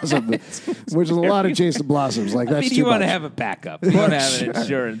Jason Blossom, which is a lot of Jason Blossoms. Like, I that's mean, too you want to much. have a backup. You want to have Sure. an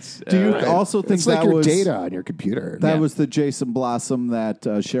insurance. Do you also think It's like that your was data on your computer. that Yeah. was the Jason Blossom that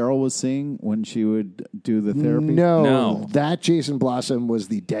Cheryl was seeing when she would do the therapy? No. That Jason Blossom was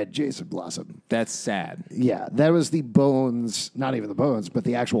the dead Jason Blossom. That's sad. Yeah, that was the bones, not even the bones, but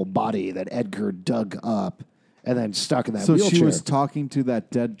the actual body that Edgar dug up and then stuck in that So wheelchair. she was talking to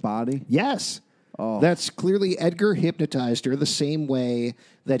that dead body? Yes. That's clearly Edgar hypnotized her the same way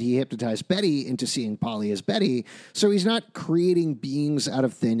that he hypnotized Betty into seeing Polly as Betty. So he's not creating beings out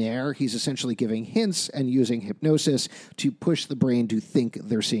of thin air. He's essentially giving hints and using hypnosis to push the brain to think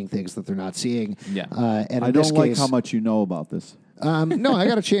they're seeing things that they're not seeing. Yeah. And I in don't this like case, how much you know about this. no, I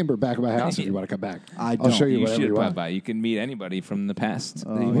got a chamber back at my house if you want to come back. I I'll don't. show you You whatever should you pop want. by. You can meet anybody from the past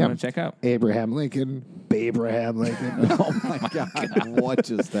that you Yeah. want to check out. Abraham Lincoln, Babraham Lincoln. Oh, my God. What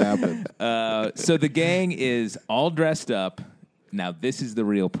just happened? So the gang is all dressed up. Now, this is the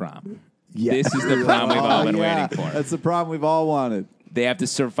real prom. Yeah. This is the prom we've all been yeah. waiting for. That's the problem we've all wanted. They have to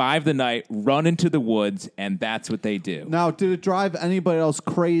survive the night, run into the woods, and that's what they do. Now, did it drive anybody else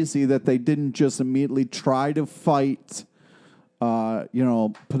crazy that they didn't just immediately try to fight,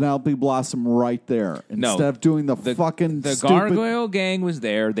 Penelope Blossom right there No. instead of doing the fucking The stupid... Gargoyle gang was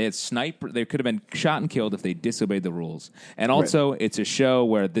there. They had sniper. They could have been shot and killed if they disobeyed the rules. And also, it's a show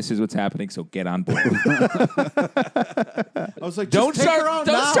where this is what's happening. So get on board. I was like, don't just take her start. out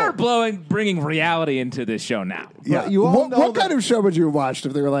Don't now. start bringing reality into this show now. Yeah. You all know what that- kind of show would you have watched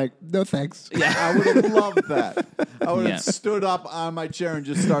if they were like, no thanks? I would have loved that. I would have Yeah. stood up on my chair and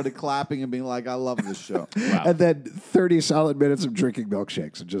just started clapping and being like, I love this show. Wow. And then 30 solid minutes of drinking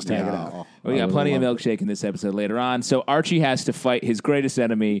milkshakes and just hanging out. We got plenty of milkshake in this episode later on. So Archie has to fight his greatest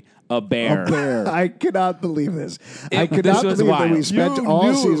enemy, a bear. I cannot believe this. I This cannot was believe that we wild. spent You all knew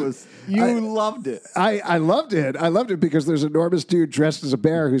it season. was- You loved it. I loved it. I loved it because there's an enormous dude dressed as a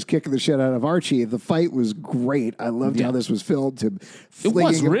bear who's kicking the shit out of Archie. The fight was great. I loved how this was filmed. Him It was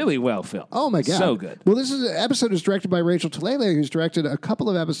flinging him- really well filmed. Oh my god, so good. Well, this episode is directed by Rachel Talalay, who's directed a couple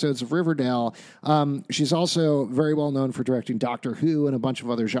of episodes of Riverdale. She's also very well known for directing Doctor Who and a bunch of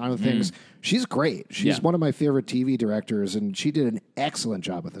other genre things. She's great. She's one of my favorite TV directors, and she did an excellent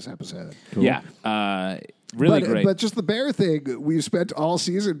job with this episode. Cool. Yeah. Really great. But just the bear thing, we spent all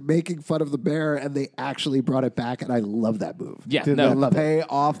season making fun of the bear, and they actually brought it back, and I love that move. Yeah, Did I they love pay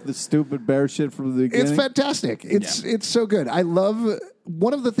off the stupid bear shit from the beginning? It's fantastic. It's so good. I love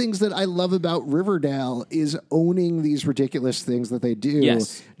one of the things that I love about Riverdale is owning these ridiculous things that they do.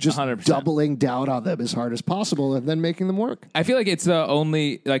 Yes, just 100%. doubling down on them as hard as possible and then making them work. I feel like it's the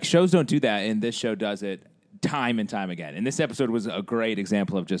only, like, shows don't do that, and this show does it time and time again. And this episode was a great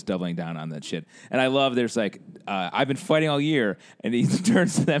example of just doubling down on that shit. And I love there's like, I've been fighting all year, and he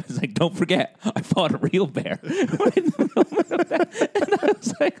turns to them and is like, don't forget, I fought a real bear. In the moment of that. And I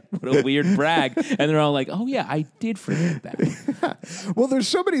was like, what a weird brag. And they're all like, oh yeah, I did forget that. Well, there's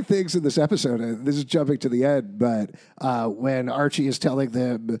so many things in this episode, and this is jumping to the end, but when Archie is telling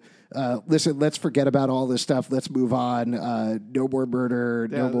them, listen, let's forget about all this stuff. Let's move on. No more murder,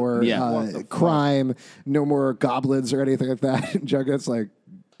 no more crime, no more goblins or anything like that. And Jughead's like,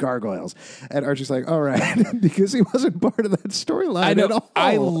 gargoyles. And Archie's like, all right, because he wasn't part of that storyline at all.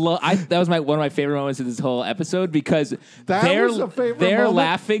 That was one of my favorite moments of this whole episode because was they're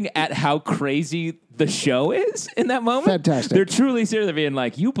laughing at how crazy the show is in that moment. Fantastic. They're truly serious. They're being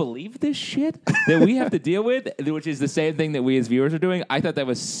like, you believe this shit that we have to deal with, which is the same thing that we as viewers are doing. I thought that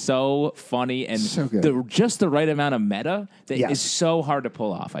was so funny and so good. Just the right amount of meta that is so hard to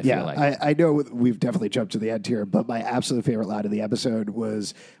pull off, I feel like. I know we've definitely jumped to the end here, but my absolute favorite line of the episode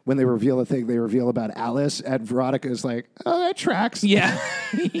was when they reveal the thing they reveal about Alice, and Veronica's like, oh, that tracks. Yeah.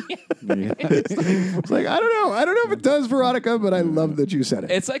 It's like, I don't know if it does, Veronica, but I love that you said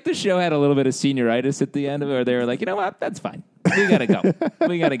it. It's like the show had a little bit of senioritis at the end of it, where they were like, you know what, that's fine. We got to go.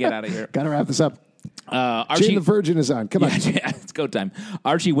 We got to get out of here. Got to wrap this up. Archie, Jane the Virgin is on. Come on. Yeah, it's go time.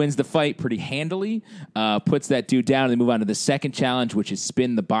 Archie wins the fight pretty handily, puts that dude down, and they move on to the second challenge, which is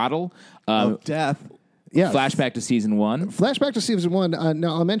spin the bottle. Of death. Yeah. Flashback to season 1. Flashback to season 1.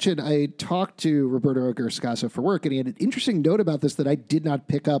 Now, I'll mention I talked to Roberto Garskaso for work, and he had an interesting note about this that I did not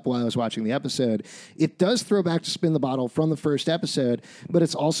pick up while I was watching the episode. It does throw back to Spin the Bottle from the first episode, but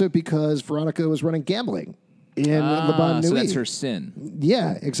it's also because Veronica was running gambling in Le Bon Nuit. So that's her sin.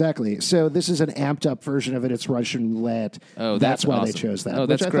 Yeah, exactly. So this is an amped up version of it. It's Russian roulette. Oh, that's why awesome. they chose that, Oh,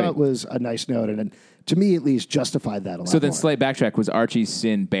 that's which I great. thought was a nice note, and to me at least justified that a lot. So then, more. slight backtrack, was Archie's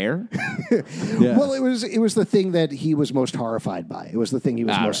sin bear? Yeah. Well, it was the thing that he was most horrified by. It was the thing he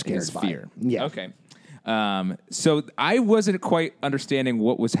was most scared his by. fear. Yeah. Okay. So I wasn't quite understanding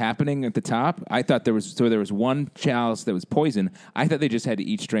what was happening at the top. I thought there was one chalice that was poison. I thought they just had to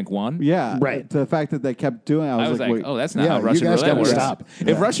each drink one. Yeah. Right. The fact that they kept doing it, I was like, wait. oh, that's not Yeah, how you Russian guys roulette gotta works. stop.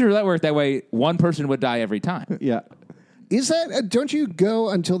 If Russian roulette worked that way, one person would die every time. Yeah. Is that? Don't you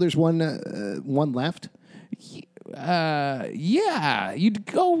go until there's one left? Yeah, you'd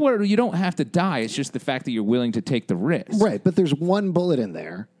go where you don't have to die. It's just the fact that you're willing to take the risk. Right, but there's one bullet in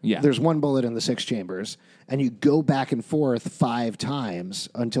there. Yeah. There's one bullet in the 6 chambers, and you go back and forth 5 times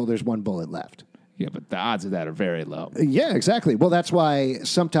until there's one bullet left. Yeah, but the odds of that are very low. Yeah, exactly. Well, that's why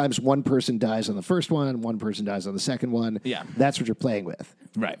sometimes one person dies on the first one person dies on the second one. Yeah. That's what you're playing with.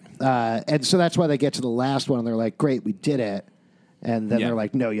 Right. And so that's why they get to the last one, and they're like, great, we did it. And then Yeah. they're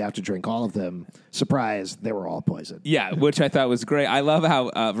like, no, you have to drink all of them. Surprise, they were all poisoned. Yeah, which I thought was great. I love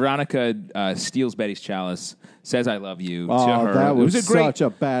how Veronica steals Betty's chalice, says "I love you" to Oh, her. that was it was a great, such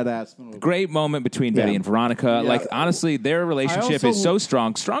a badass move. great moment between Betty and Veronica. Like honestly, their relationship is so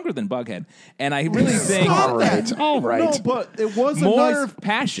strong, stronger than Bughead. And I really think All right. No, but it was more enough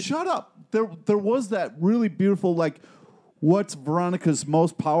passion. Shut up. There was that really beautiful, like, what's Veronica's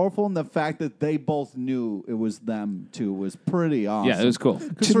most powerful, and the fact that they both knew it was them too was pretty awesome. Yeah, it was cool.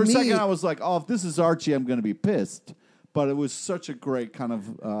 Because To for a me- second I was like, oh, if this is Archie, I'm going to be pissed. But it was such a great kind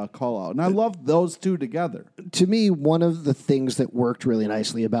of call out. And I loved those two together. To me, one of the things that worked really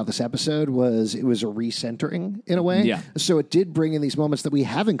nicely about this episode was it was a recentering in a way. Yeah. So it did bring in these moments that we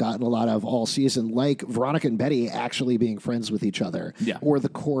haven't gotten a lot of all season, like Veronica and Betty actually being friends with each other. Yeah. Or the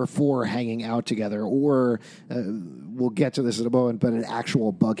core 4 hanging out together. Or we'll get to this in a moment, but an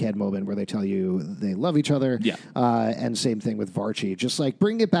actual Bughead moment where they tell you they love each other. Yeah. And same thing with Varchi. Just like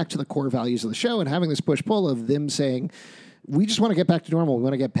bringing it back to the core values of the show and having this push-pull of them saying, we just want to get back to normal. We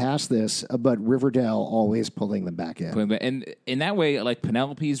want to get past this, but Riverdale always pulling them back in. And in that way, like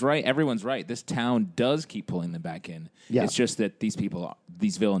Penelope's right, everyone's right. This town does keep pulling them back in. Yeah. It's just that these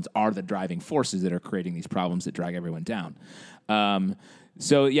villains are the driving forces that are creating these problems that drag everyone down.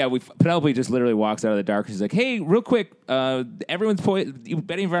 So yeah, Penelope just literally walks out of the dark. She's like, "Hey, real quick, everyone's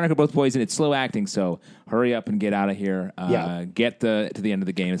Betty and Veronica are both poisoned. It's slow acting, so hurry up and get out of here. Get to the end of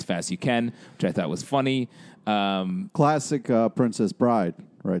the game as fast as you can," which I thought was funny. Classic Princess Bride,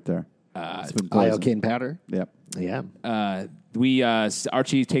 right there. It's been poisoned. Iocane powder. Yep. Yeah.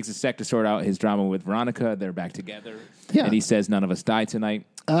 Archie takes a sec to sort out his drama with Veronica. They're back together, and he says, "None of us die tonight."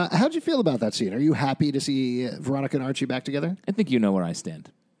 How'd you feel about that scene? Are you happy to see Veronica and Archie back together? I think you know where I stand.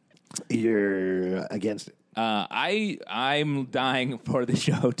 You're against it. I'm dying for the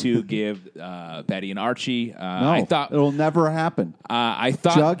show to give Betty and Archie. I thought it'll never happen. I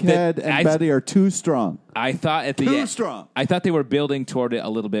thought Jughead and Betty are too strong. I thought at the Too end, strong. I thought they were building toward it a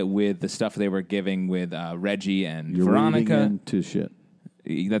little bit with the stuff they were giving with Reggie and You're Veronica. reading into shit.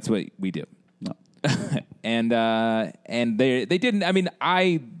 That's what we do. No. and they didn't. I mean,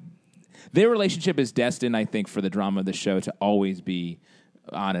 their relationship is destined, I think, for the drama of the show to always be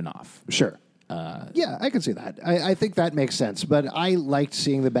on and off. Sure. Yeah, I can see that. I think that makes sense. But I liked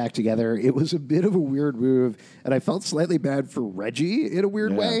seeing them back together. It was a bit of a weird move, and I felt slightly bad for Reggie in a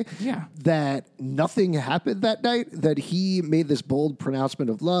weird way. Yeah. That nothing happened that night, that he made this bold pronouncement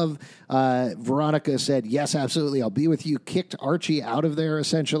of love. Veronica said, "Yes, absolutely, I'll be with you," kicked Archie out of there,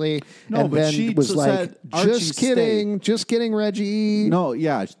 essentially. No, and but then she was like, said, "Archie, just kidding, just kidding, Reggie. No,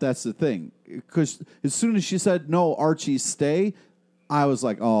 yeah, that's the thing. Because as soon as she said, "No, Archie, stay," I was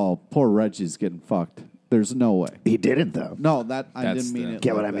like, "Oh, poor Reggie's getting fucked." There's no way. He didn't, though. No, I That's didn't mean the- it.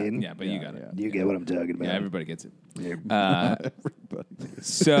 Get like what I that. mean? Yeah, but you got it. You get what I'm talking about. Yeah, everybody gets it. Everybody.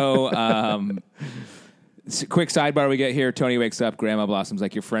 So, quick sidebar we get here. Tony wakes up. Grandma Blossom's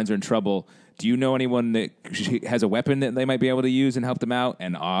like, "Your friends are in trouble. Do you know anyone that has a weapon that they might be able to use and help them out?"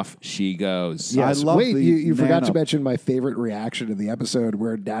 And off she goes. Yes. I love Wait, the you forgot to nano. mention my favorite reaction in the episode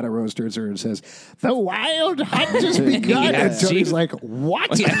where Data Rose turns her and says, "The wild hunt has begun." Yeah, and Tony's she- like,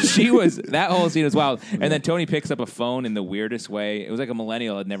 "What?" Yeah, that whole scene was wild. And then Tony picks up a phone in the weirdest way. It was like a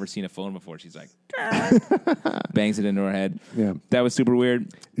millennial had never seen a phone before. She's like, bangs it into her head. Yeah. That was super weird.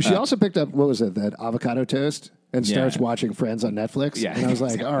 She also picked up, what was it, that avocado toast? And Yeah. starts watching Friends on Netflix. Yeah, And I was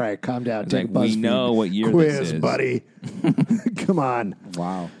like, exactly. all right, calm down. It's Take like, a we BuzzFeed know what year quiz, this is. buddy. Come on.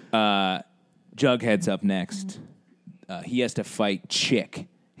 Wow. Jughead's up next. He has to fight Chick,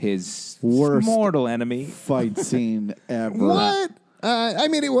 his Worst mortal enemy. Fight scene ever. What? I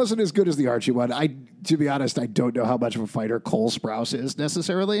mean, it wasn't as good as the Archie one. To be honest, I don't know how much of a fighter Cole Sprouse is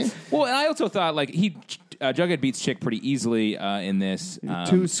necessarily. Well, and I also thought like Jughead beats Chick pretty easily in this.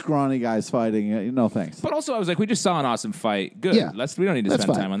 Two scrawny guys fighting. No thanks. But also, I was like, we just saw an awesome fight. Good. Yeah. We don't need to That's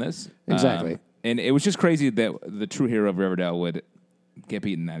spend fine. time on this. Exactly. And it was just crazy that the true hero of Riverdale would get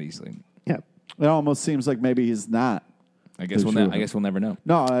beaten that easily. Yeah. It almost seems like maybe he's not. I guess we'll never know.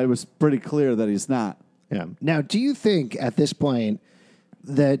 No, it was pretty clear that he's not. Yeah. Now, do you think at this point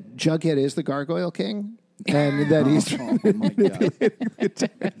that Jughead is the Gargoyle King? And that he's... Oh my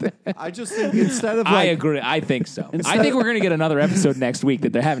God. I just think instead of I like, agree. I think so. Instead I think we're going to get another episode next week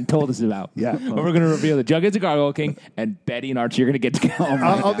that they haven't told us about. Yeah. Where we're going to reveal that Jughead's a Gargoyle King and Betty and Archie are going to get together.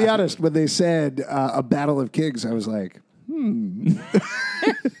 I'll be honest. When they said a battle of kings, I was like...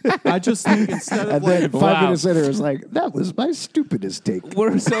 I just think instead of And then like, 5 Wow. minutes later, it was like, that was my stupidest take.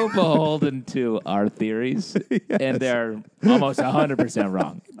 We're so beholden to our theories, and they're almost 100%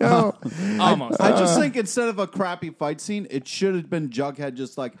 wrong. No. Almost. I just think instead of a crappy fight scene, it should have been Jughead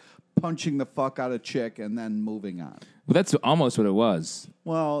just like punching the fuck out of Chick and then moving on. Well, that's almost what it was.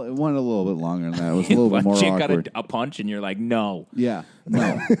 Well, it went a little bit longer than that. It was a little bit more Chick awkward. got a punch, and you're like, no. Yeah,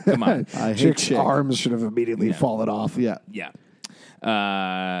 no, Come on. I hate Chick's Chick. arms should have immediately fallen off. Yeah, Yeah.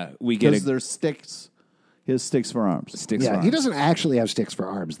 We get because a there's sticks. He has sticks for arms. sticks Yeah, for he arms. doesn't actually have sticks for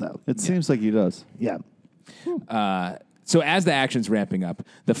arms, though. It seems like he does. Yeah. So as the action's ramping up,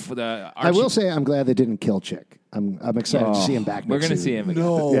 the Archie, I will say I'm glad they didn't kill Chick. I'm excited to see him back we're next going to season. see him again.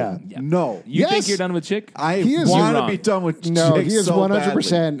 No, Yeah. no. You think Yes. you're done with Chick? I He is- want You're to be wrong. done with No, Chick he is so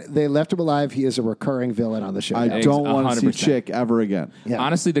 100%. They left him alive. He is a recurring villain on the show. badly. now. I don't want to see 100%. Chick ever again. Yeah.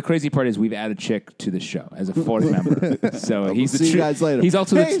 Honestly, the crazy part is we've added Chick to the show as a fourth member. So he's the See you true, guys later. He's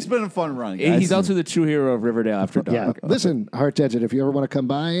also hey, it's been a fun run. Guys. he's also the true hero of Riverdale After Dark. Yeah. Listen, Heart Tangent, if you ever want to come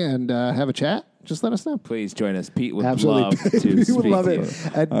by and have a chat, just let us know. Please join us. Pete would Absolutely. love to we speak would love to it.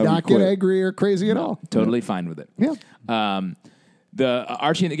 you. And would not get quit. angry or crazy at all. Totally fine with it. Yeah. The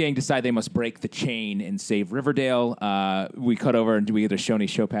Archie and the gang decide they must break the chain and save Riverdale. We cut over and we get a Shoney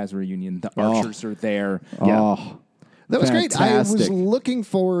Showpass reunion. The Archers are there. Yeah. Oh, That was great. I was Fantastic. looking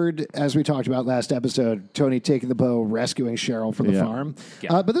forward, as we talked about last episode, Tony taking the bow, rescuing Cheryl from the farm.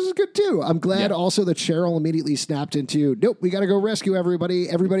 Yeah. But this is good, too. I'm glad also that Cheryl immediately snapped into, nope, we got to go rescue everybody.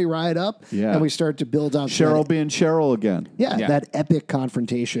 Everybody ride up. Yeah. And we start to build up. Cheryl being Cheryl again. Yeah, Yeah. that epic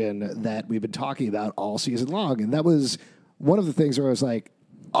confrontation that we've been talking about all season long. And that was one of the things where I was like,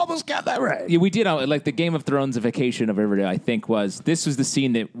 almost got that right. Yeah, we did. Like the Game of Thronesification of Riverdale, I think was the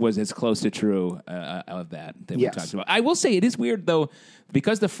scene that was as close to true of that we talked about. I will say it is weird though,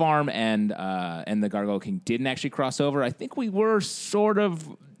 because the farm and the Gargoyle King didn't actually cross over. I think we were sort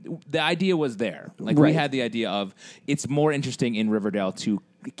of. The idea was there. Like we had the idea of it's more interesting in Riverdale to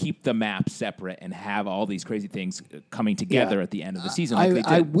keep the map separate and have all these crazy things coming together at the end of the season. Like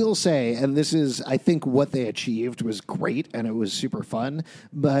I will say, and this is, I think what they achieved was great and it was super fun,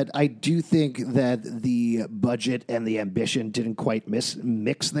 but I do think that the budget and the ambition didn't quite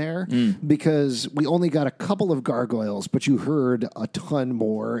mix there because we only got a couple of gargoyles, but you heard a ton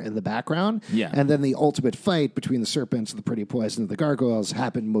more in the background. Yeah. And then the ultimate fight between the serpents, the pretty poison, and the gargoyles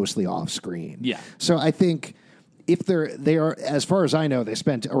happened mostly off screen. Yeah. So I think if they are, as far as I know, they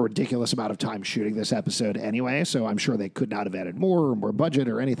spent a ridiculous amount of time shooting this episode anyway, so I'm sure they could not have added more budget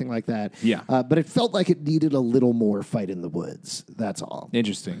or anything like that. Yeah. But it felt like it needed a little more fight in the woods. That's all.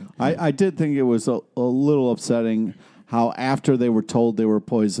 Interesting. I did think it was a little upsetting how after they were told they were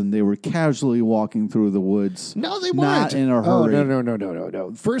poisoned, they were casually walking through the woods. No, they weren't. Not in a hurry. Oh,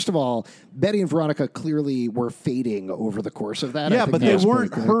 no. First of all, Betty and Veronica clearly were fading over the course of that. I Yeah, think but that they was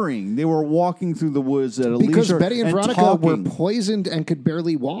weren't pretty clear. hurrying. They were walking through the woods at a Because leisure Betty and Veronica talking. were poisoned and could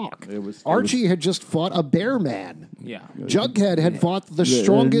barely walk. It Archie had just fought a bear man. Yeah. Jughead had fought the It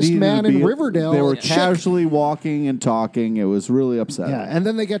strongest needed man to be- in Riverdale. They were Chick. casually walking and talking. It was really upsetting. Yeah, and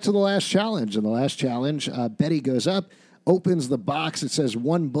then they get to the last challenge. And the last challenge, Betty goes up, opens the box. It says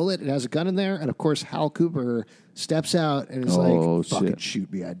 1 bullet. It has a gun in there. And, of course, Hal Cooper steps out and is like, fucking shit.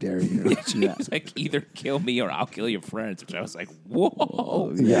 shoot me, I dare you. It's like either kill me or I'll kill your friends, which I was like,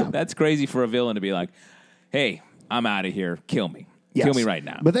 whoa. Yeah. That's crazy for a villain to be like, hey, I'm out of here. Kill me. Yes. Kill me right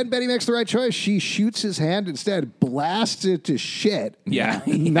now. But then Betty makes the right choice. She shoots his hand instead, blasts it to shit, Yeah.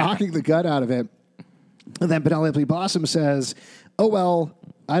 knocking the gut out of it. And then Penelope Blossom says, oh, well,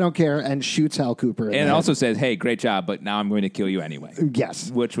 I don't care, and shoots Hal Cooper. And it also says, hey, great job, but now I'm going to kill you anyway.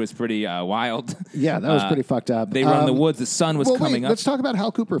 Yes. Which was pretty wild. Yeah, that was pretty fucked up. They run in the woods. The sun was coming up. Let's talk about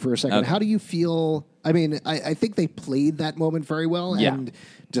Hal Cooper for a second. Okay. How do you feel? I mean, I think they played that moment very well. Yeah. And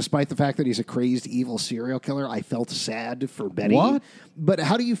despite the fact that he's a crazy, evil serial killer, I felt sad for Betty. What? But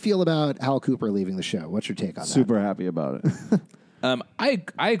how do you feel about Hal Cooper leaving the show? What's your take on that? Super happy about it. I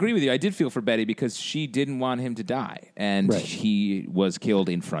agree with you. I did feel for Betty because she didn't want him to die, and Right. he was killed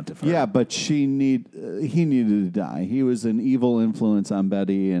in front of her. Yeah, but he needed to die. He was an evil influence on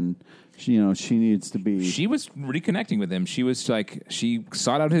Betty, and she needs to be. She was reconnecting with him. She was like, she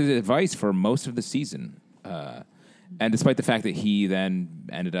sought out his advice for most of the season. And despite the fact that he then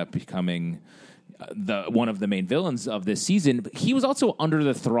ended up becoming one of the main villains of this season, he was also under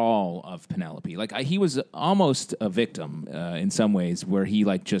the thrall of Penelope. Like he was almost a victim in some ways, where he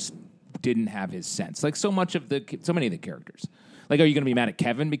like just didn't have his sense. Like so many of the characters. Like, are you going to be mad at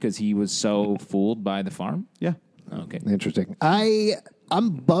Kevin because he was so fooled by the farm? Yeah. Okay. Interesting.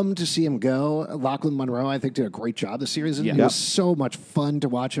 I'm bummed to see him go. Lachlan Monroe, I think, did a great job this season. Yeah. It was so much fun to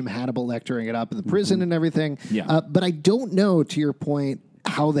watch him Hannibal lecturing it up in the prison and everything. Yeah. But I don't know, to your point,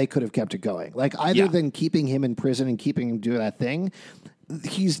 how they could have kept it going. Like, either Yeah. than keeping him in prison and keeping him do that thing,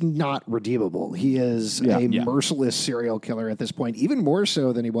 he's not redeemable. He is a merciless serial killer at this point, even more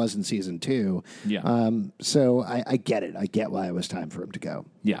so than he was in season 2. Yeah. So I get it. I get why it was time for him to go.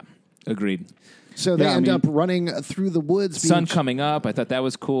 Yeah. Agreed. So they end up running through the woods. Sun coming up. I thought that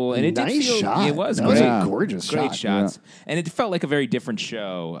was cool, and it Nice did feel shot. it was That great. was a gorgeous great shot. shots, and it felt like a very different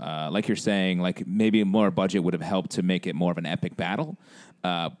show. Like you're saying, like maybe more budget would have helped to make it more of an epic battle.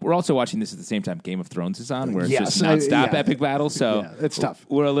 We're also watching this at the same time Game of Thrones is on, where it's just nonstop epic battle. So it's tough.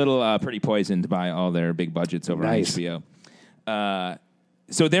 We're a little pretty poisoned by all their big budgets over on HBO.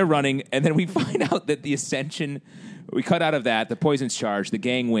 So they're running, and then we find out that the Ascension. We cut out of that. The poison's charged. The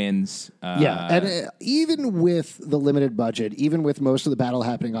gang wins. And even with the limited budget, even with most of the battle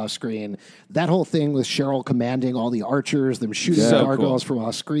happening off screen, that whole thing with Cheryl commanding all the archers, them shooting the gargoyles from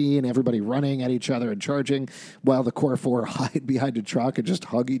off screen, everybody running at each other and charging, while the core 4 hide behind a truck and just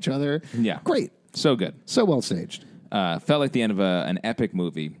hug each other. Yeah. Great. So good. So well staged. Felt like the end of an epic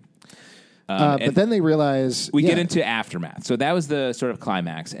movie. But then they realize we get into Aftermath. So that was the sort of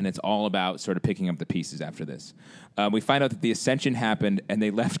climax, and it's all about sort of picking up the pieces after this. We find out that the Ascension happened, and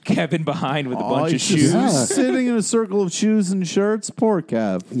they left Kevin behind with a bunch of he's shoes. just sitting in a circle of shoes and shirts. Poor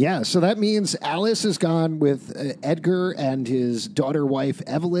Kev. Yeah, so that means Alice is gone with Edgar and his daughter wife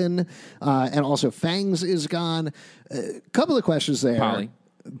Evelyn, and also Fangs is gone. Couple of questions there.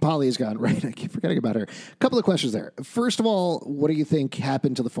 Polly is gone, right? I keep forgetting about her. Couple of questions there. First of all, what do you think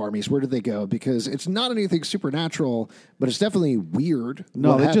happened to the Farmies? Where did they go? Because it's not anything supernatural, but it's definitely weird.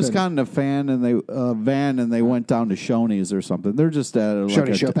 No, they just got in a van and they went down to Shoney's or something. They're just at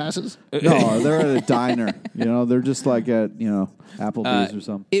Shoney show passes? No, they're at a diner. They're just like at Applebee's or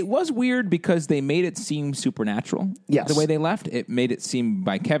something. It was weird because they made it seem supernatural. Yes. The way they left, it made it seem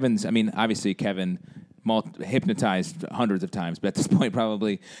by Kevin's. I mean, obviously Kevin hypnotized hundreds of times, but at this point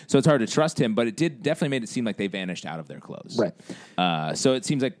probably, so it's hard to trust him, but it definitely made it seem like they vanished out of their clothes. Right. So it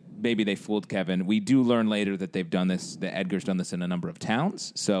seems like maybe they fooled Kevin. We do learn later that they've done this, that Edgar's done this in a number of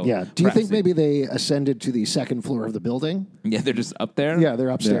towns. So yeah. Do you think maybe they ascended to the second floor of the building? Yeah, they're just up there? Yeah, they're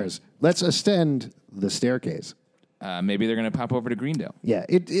upstairs. Yeah. Let's ascend the staircase. Maybe they're going to pop over to Greendale. Yeah,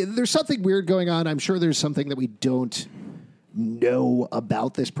 there's something weird going on. I'm sure there's something that we don't know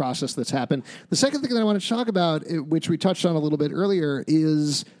about this process that's happened. The second thing that I want to talk about, which we touched on a little bit earlier,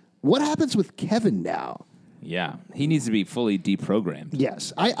 is what happens with Kevin now. Yeah, he needs to be fully deprogrammed.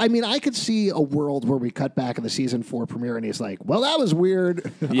 Yes. I mean, I could see a world where we cut back in the season 4 premiere and he's like, well, that was weird.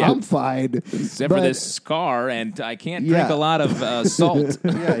 Yeah. I'm fine. Except for this scar, and I can't drink a lot of salt.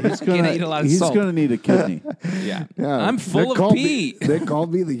 Yeah, he's going to eat a lot of salt. He's going to need a kidney. Yeah. I'm full of pee. They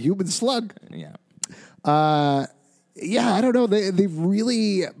called me the human slug. Yeah. Yeah, I don't know. They've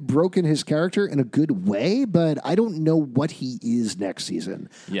really broken his character in a good way, but I don't know what he is next season.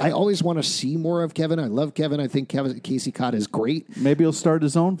 Yeah. I always want to see more of Kevin. I love Kevin. I think Casey Cott is great. Maybe he'll start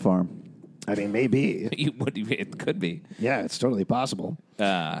his own farm. I mean, maybe. It could be. Yeah, it's totally possible.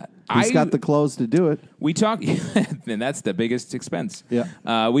 He's got the clothes to do it. We talked, and that's the biggest expense.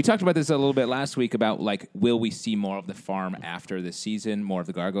 Yeah. We talked about this a little bit last week about, will we see more of the farm after this season, more of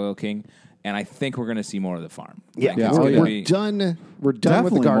the Gargoyle King? And I think we're going to see more of the farm. Yeah, we're done. We're done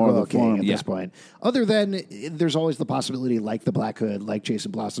with the Gargoyle King at this point. Other than there's always the possibility, like the Black Hood, like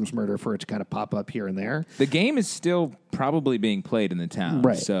Jason Blossom's murder, for it to kind of pop up here and there. The game is still probably being played in the town,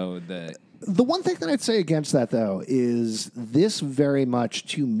 right? So the one thing that I'd say against that, though, is this very much,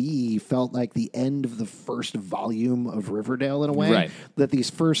 to me, felt like the end of the first volume of Riverdale in a way. Right. That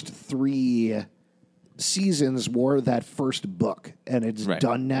these first 3 seasons were that first book, and it's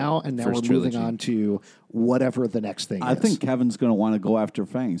done now, and now we're moving on to whatever the next thing is. I think Kevin's going to want to go after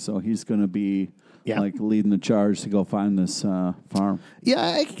Fang, so he's going to be leading the charge to go find this farm. Yeah,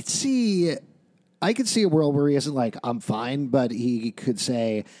 I could see a world where he isn't like, I'm fine, but he could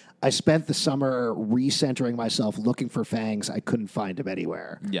say, I spent the summer recentering myself looking for Fangs. I couldn't find him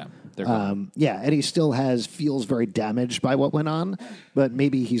anywhere. Yeah. And he still feels very damaged by what went on, but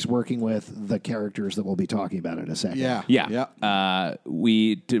maybe he's working with the characters that we'll be talking about in a second. Yeah.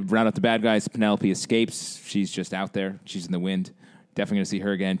 To round out the bad guys, Penelope escapes. She's just out there. She's in the wind. Definitely going to see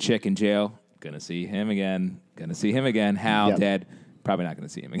her again. Chick in jail. Going to see him again. Hal dead. Probably not going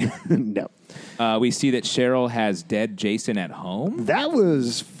to see him again. No. We see that Cheryl has dead Jason at home. That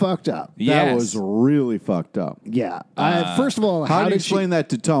was fucked up. Yes. That was really fucked up. Yeah. First of all, how do you explain that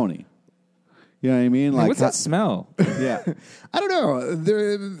to Tony? You know what I mean? Like, what's that smell? Yeah. I don't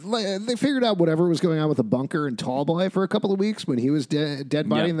know. They figured out whatever was going on with the bunker and Tallboy for a couple of weeks when he was dead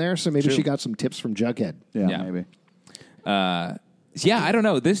body in there, so maybe she got some tips from Jughead. Yeah. Maybe. Yeah, I don't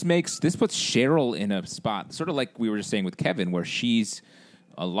know. This puts Cheryl in a spot, sort of like we were just saying with Kevin, where she's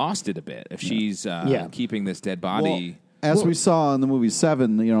lost it a bit. If she's keeping this dead body, as we saw in the movie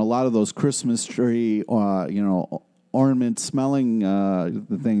 7, a lot of those Christmas tree, ornament smelling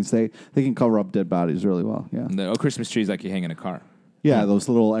the things they can cover up dead bodies really well. Yeah, the Christmas trees like you hang in a car. Yeah, those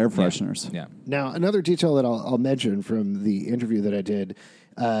little air fresheners. Yeah. Now, another detail that I'll mention from the interview that I did.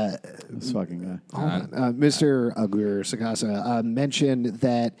 This fucking guy. Mr. Aguirre Sakasa mentioned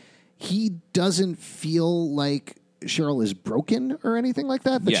that he doesn't feel like Cheryl is broken or anything like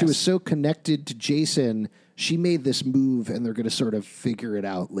that, but she was so connected to Jason, she made this move, and they're going to sort of figure it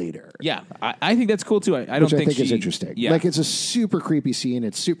out later. Yeah, I think that's cool, too. I don't think is interesting. Yeah. Like, it's a super creepy scene.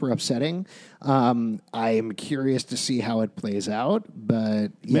 It's super upsetting. I'm curious to see how it plays out, but...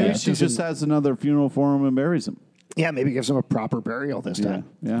 Maybe she just has another funeral for him and buries him. Yeah, maybe gives him a proper burial this time.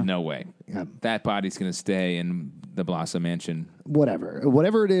 Yeah. No way. Yeah. That body's going to stay in the Blossom Mansion.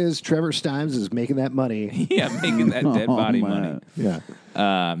 Whatever it is, Trevor Stimes is making that money. Yeah, making that dead body money. Yeah.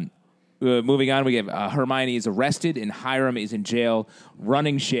 moving on, we have Hermione is arrested and Hiram is in jail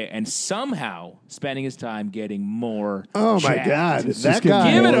running shit and somehow spending his time getting more. Oh my jacked. God, He's that just getting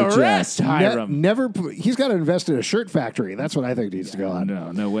guy! Give it more a jacked. rest, Hiram. He's got to invest in a shirt factory. That's what I think needs to go on.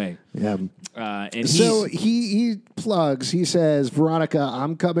 No way. Yeah. And So he plugs. He says, "Veronica,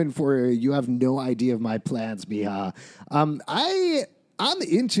 I'm coming for you. You have no idea of my plans, Miha." I'm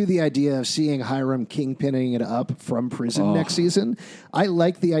into the idea of seeing Hiram kingpinning it up from prison next season. I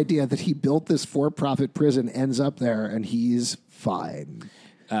like the idea that he built this for-profit prison, ends up there, and he's fine.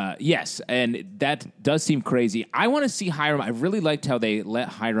 Yes, and that does seem crazy. I want to see Hiram. I really liked how they let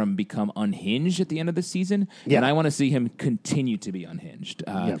Hiram become unhinged at the end of the season, and I want to see him continue to be unhinged.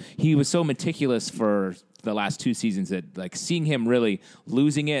 He was so meticulous for the last 2 seasons that, like, seeing him really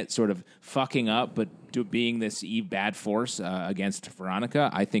losing it, sort of fucking up, but being this bad force against Veronica,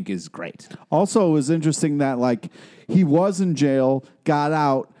 I think is great. Also, it was interesting that, like, he was in jail, got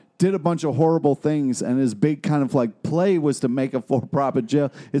out, did a bunch of horrible things, and his big kind of like play was to make a for-profit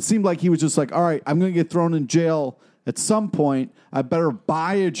jail. It seemed like he was just like, all right, I'm going to get thrown in jail at some point. I better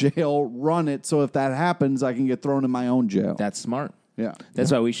buy a jail, run it, so if that happens, I can get thrown in my own jail. That's smart. Yeah.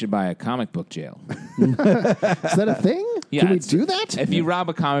 That's why we should buy a comic book jail. Is that a thing? Yeah, Can we do that? If you rob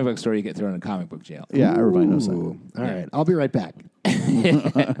a comic book store, you get thrown in a comic book jail. Yeah, everybody knows that. Ooh. All right. I'll be right back.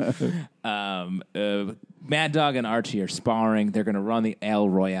 Mad Dog and Archie are sparring. They're going to run the El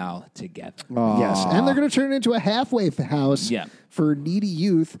Royale together. Yes. And they're going to turn it into a halfway house for needy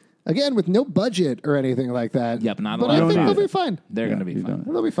youth. Again, with no budget or anything like that. Yep, not a but lot I of think profit. they'll be fine. They're going to be fine.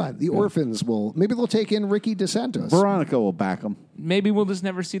 They'll be fine. The orphans will. Maybe they'll take in Ricky DeSantos. Veronica will back him. Maybe we'll just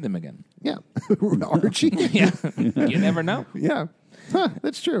never see them again. Yeah. Archie. Yeah, you never know. Yeah. Huh,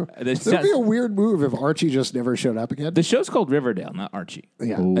 that's true. This It would be does- a weird move if Archie just never showed up again. The show's called Riverdale, not Archie.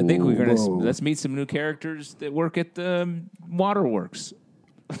 Yeah. I think we're going to Whoa. let's meet some new characters that work at the waterworks.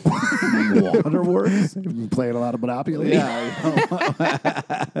 Waterworks? You've been playing a lot of Monopoly. Nah,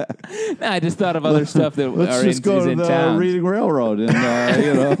 I just thought of other stuff that Let's are just go is to in the town. Reading Railroad and,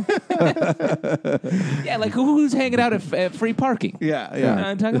 Yeah, like who's hanging out at free parking? Yeah, You know what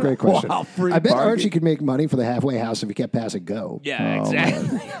I'm talking Great about? question. Wow, free I bet parking. Archie could make money for the halfway house if he kept passing go. Yeah,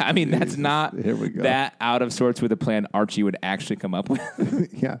 exactly. I mean, that's not Here we go. that out of sorts with a plan Archie would actually come up with.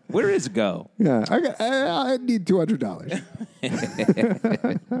 Yeah. Where is Go? Yeah. I need $200.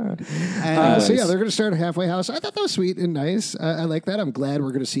 Anyways. So yeah, they're going to start a halfway house. I thought that was sweet and nice. I like that. I'm glad we're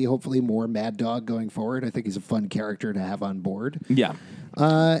going to see hopefully more Mad Dog going forward. I think he's a fun character to have on board. Yeah.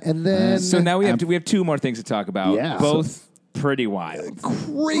 And then So now we have 2 more things to talk about. Yeah. Both pretty wild.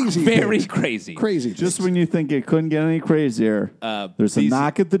 crazy, Very things. crazy. Crazy. Just when you think it couldn't get any crazier, there's a these-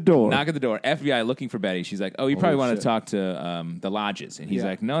 knock at the door. Knock at the door. FBI looking for Betty. She's like, "Oh, you probably want to talk to the lodges." And he's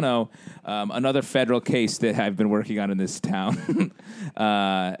like, "No. Another federal case that I've been working on in this town."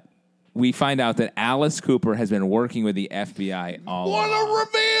 We find out that Alice Cooper has been working with the FBI all along. a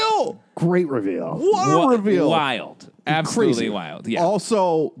reveal! Great reveal. What a reveal! Wild. Absolutely Crazy. wild. Yeah.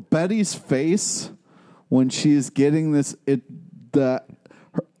 Also, Betty's face when she's getting this,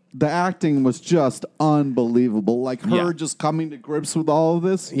 the acting was just unbelievable. Like her Yeah. just coming to grips with all of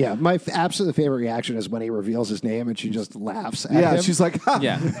this. Yeah, my absolute favorite reaction is when he reveals his name and she just laughs at Yeah, him. she's like, ha.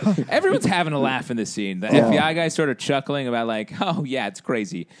 Yeah. Everyone's having a laugh in this scene. The FBI guy's sort of chuckling about like, "Oh, yeah, it's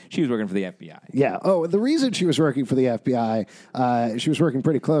crazy. She was working for the FBI." Yeah. Oh, the reason she was working for the FBI, she was working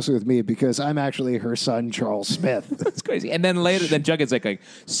pretty closely with me because I'm actually her son, Charles Smith. It's crazy. And then later, then Jughead's like,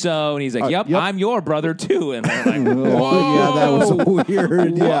 "So," and he's like, "Yep, yep. I'm your brother too." And they're like, Oh, yeah, that was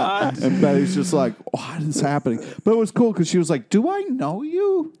weird. Yeah. What? And Betty's just like, what is happening? But it was cool because she was like, do I know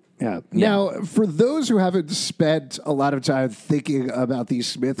you? Yeah. Now, for those who haven't spent a lot of time thinking about the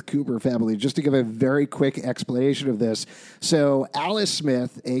Smith Cooper family, just to give a very quick explanation of this. So, Alice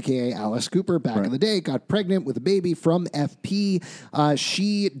Smith, a.k.a. Alice Cooper, back in the day, got pregnant with a baby from FP.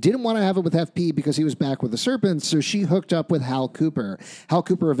 She didn't want to have it with FP because he was back with the Serpents, so she hooked up with Hal Cooper. Hal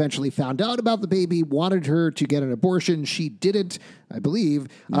Cooper eventually found out about the baby, wanted her to get an abortion. She didn't, I believe.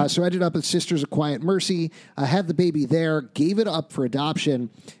 So ended up at Sisters of Quiet Mercy, had the baby there, gave it up for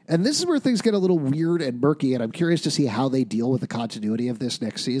adoption. And this is where things get a little weird and murky, and I'm curious to see how they deal with the continuity of this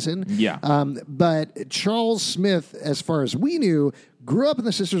next season. Yeah. But Charles Smith, as far as we knew, grew up in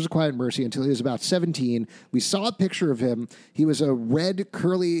the Sisters of Quiet Mercy until he was about 17. We saw a picture of him. He was a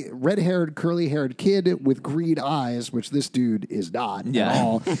red-haired, curly-haired kid with green eyes, which this dude is not at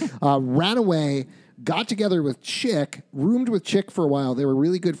all. Ran away, got together with Chick, roomed with Chick for a while. They were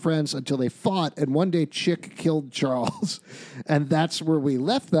really good friends until they fought, and one day Chick killed Charles. And that's where we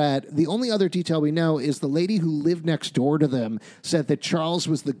left that. The only other detail we know is the lady who lived next door to them said that Charles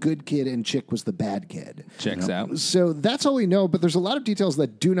was the good kid and Chick was the bad kid. Checks out. So that's all we know, but there's a lot of details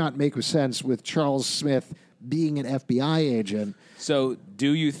that do not make sense with Charles Smith being an FBI agent. So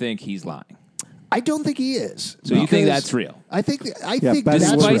do you think he's lying? I don't think he is. So you think that's real? I think but that's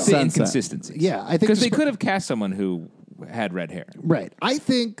Despite real. the inconsistencies. Yeah, I think because they could have cast someone who had red hair. Right. I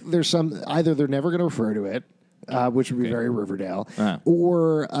think there's some, either they're never going to refer to it, which would be very Riverdale,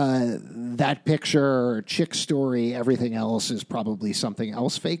 or that picture, Chick story, everything else is probably something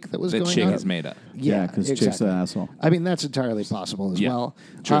else fake that was going Chick on. is made up. Yeah, because Chick's an asshole. I mean, that's entirely possible as well.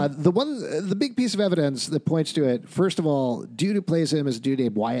 True. The big piece of evidence that points to it, first of all, dude who plays him is a dude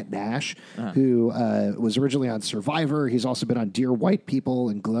named Wyatt Nash, who was originally on Survivor. He's also been on Dear White People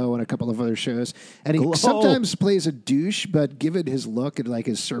and Glow and a couple of other shows. And he sometimes plays a douche, but given his look and like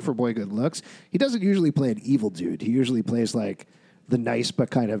his surfer boy good looks, he doesn't usually play an evil dude. He usually plays like the nice but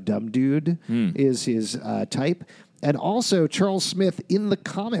kind of dumb dude is his type. And also, Charles Smith in the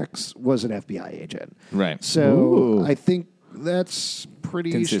comics was an FBI agent. Right. So I think that's pretty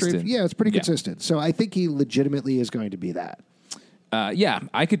Consistent. straight. Yeah, it's pretty consistent. So I think he legitimately is going to be that. Yeah,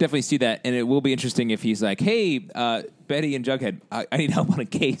 I could definitely see that, and it will be interesting if he's like, "Hey, Betty and Jughead, I need help on a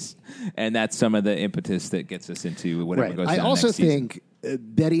case," and that's some of the impetus that gets us into whatever goes down. I also next season. think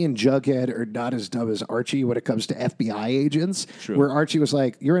Betty and Jughead are not as dumb as Archie when it comes to FBI agents. True. Where Archie was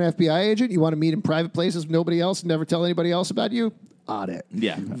like, "You're an FBI agent. You want to meet in private places with nobody else, and never tell anybody else about you." On it.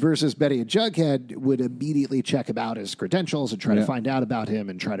 Yeah. Versus Betty and Jughead would immediately check about his credentials and try to find out about him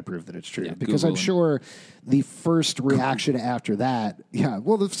and try to prove that it's true. Because I'm sure the first reaction after that,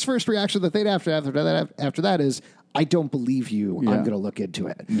 the first reaction that they'd have after that is, I don't believe you. I'm going to look into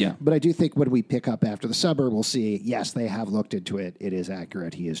it. Yeah. But I do think when we pick up after the suburb, we'll see, yes, they have looked into it. It is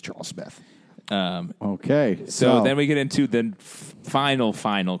accurate. He is Charles Smith. Okay. So then we get into the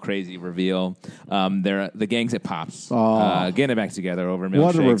final crazy reveal. The gang's at Pops. Getting it back together over milkshakes.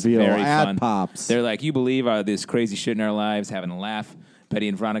 What a reveal Very at fun. Pops. They're like, you believe this crazy shit in our lives, having a laugh. Betty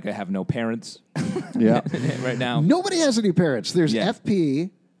and Veronica have no parents right now. Nobody has any parents. There's Yeah.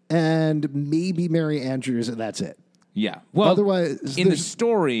 FP and maybe Mary Andrews, and that's it. Yeah. Well, Otherwise, in the there's-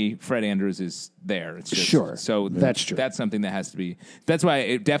 story, Fred Andrews is there. It's just, Sure. So That's true. That's something that has to be. That's why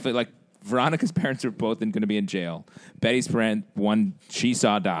it definitely, like, Veronica's parents are both going to be in jail. Betty's parent, one she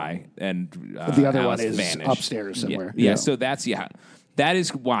saw die, and the other Alice one is vanished. upstairs somewhere. Yeah. So that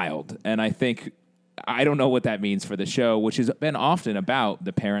is wild, and I think. I don't know what that means for the show, which has been often about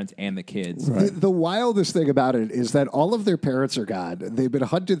the parents and the kids. The wildest thing about it is that all of their parents are gone. They've been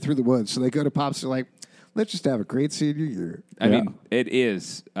hunted through the woods, so they go to Pops. They're like, "Let's just have a great senior year." I mean, it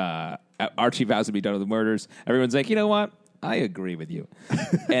is. Archie vows to be done with the murders. Everyone's like, you know what? I agree with you.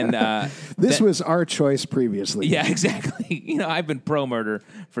 And This was our choice previously. yeah, exactly. I've been pro murder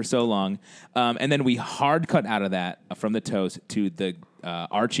for so long, and then we hard cut out of that from the toast to the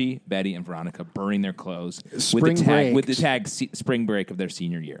Archie, Betty, and Veronica burning their clothes Spring break. with the tag spring break of their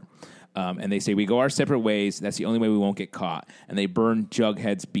senior year. And they say we go our separate ways. That's the only way we won't get caught. And they burn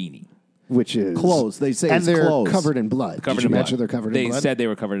Jughead's beanie. Which is clothes. They say and it's they're clothes. covered in blood. Covered Did you in mention blood. they're covered They in blood? said they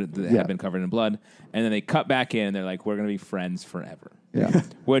were covered. They had been covered in blood, and then they cut back in. And they're like, "We're going to be friends forever." Yeah.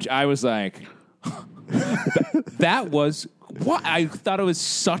 Which I was like, that was what I thought it was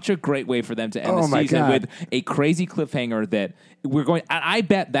such a great way for them to end the my season God. with a crazy cliffhanger that we're going. I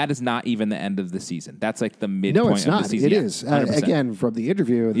bet that is not even the end of the season. That's like the midpoint No, it's of not. the season. It Yeah, is. 100%. Again, from the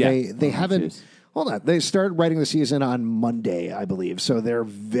interview, Yeah. they haven't. jeez. Hold on. They started writing the season on Monday, I believe. So they're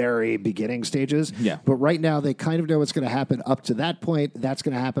very beginning stages. Yeah. But right now, they kind of know what's going to happen up to that point. That's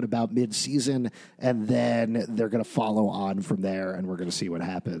going to happen about mid-season. And then they're going to follow on from there, and we're going to see what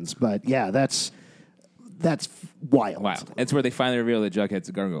happens. But yeah, that's wild. Wow, that's where they finally reveal that Jughead's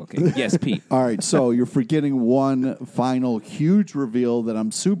a Gargoyle King. Yes, Pete. All right, so you're forgetting one final huge reveal that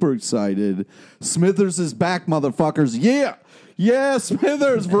I'm super excited. Smithers is back, motherfuckers. Yeah. Yeah,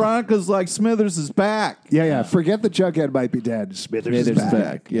 Smithers. Veronica's like, Smithers is back. Yeah. Forget the Jughead might be dead. Smithers is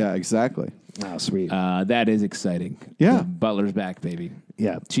back. Yeah, exactly. Oh, sweet. That is exciting. Yeah. The Butler's back, baby.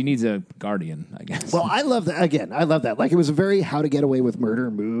 Yeah. She needs a guardian, I guess. Well, I love that. Again, I love that. Like, it was a very How to Get Away with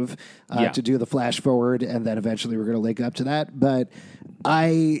Murder move to do the flash forward, and then eventually we're going to link up to that. But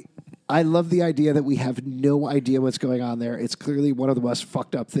I love the idea that we have no idea what's going on there. It's clearly one of the most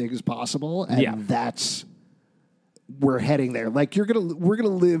fucked up things possible, and that's we're heading there. Like, we're gonna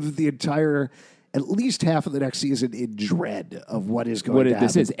live the entire at least half of the next season in dread of what is going to happen.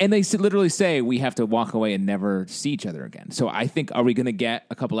 This is. And they literally say we have to walk away and never see each other again. So I think, are we going to get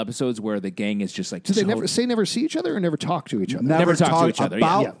a couple episodes where the gang is just like... Do they never see each other or never talk to each other? Never talk to each other.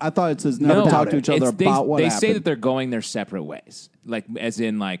 About, yeah. I thought it says never talk to each other about what happened. They say that they're going their separate ways. Like, as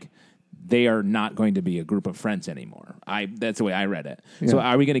in, like... They are not going to be a group of friends anymore. That's the way I read it. Yeah. So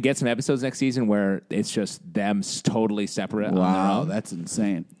are we going to get some episodes next season where it's just them totally separate? Wow, that's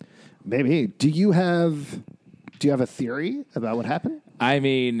insane. Maybe. Do you have a theory about what happened? I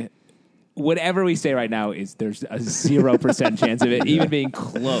mean, whatever we say right now is there's a 0% chance of it even being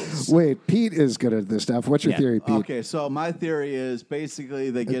close. Wait, Pete is good at this stuff. What's your theory, Pete? Okay, so my theory is basically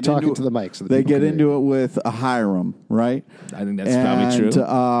they get talking to the mic. So they get into it with a Hiram, right? I think that's probably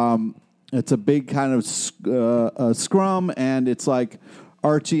true. It's a big kind of scrum, and it's like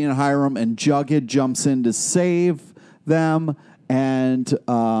Archie and Hiram, and Jughead jumps in to save them, and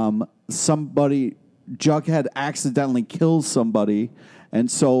Jughead accidentally kills somebody,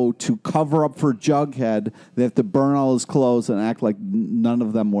 and so to cover up for Jughead, they have to burn all his clothes and act like none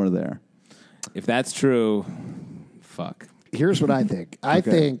of them were there. If that's true, fuck. Here's what I think. I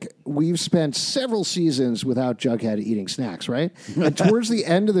think we've spent several seasons without Jughead eating snacks, right? And towards the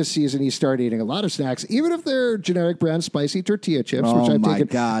end of the season, he started eating a lot of snacks, even if they're generic brand spicy tortilla chips, which I've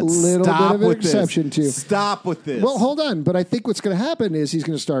taken a little bit of an exception to. Stop with this. Well, hold on. But I think what's going to happen is he's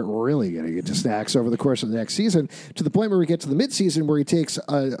going to start really getting into snacks over the course of the next season, to the point where we get to the midseason where he takes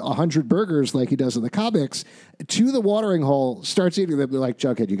 100 burgers like he does in the comics to the watering hole, starts eating them. They're like,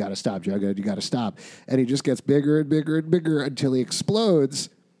 Jughead, you got to stop, Jughead, you got to stop. And he just gets bigger and bigger and bigger until he explodes.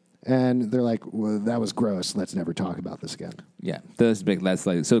 And they're like, well, that was gross. Let's never talk about this again. Yeah, that's big. That's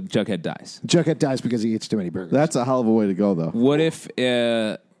like, so Jughead dies. Jughead dies because he eats too many burgers. That's a hell of a way to go, though. What if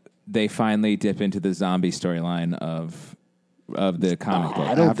they finally dip into the zombie storyline of the comic book?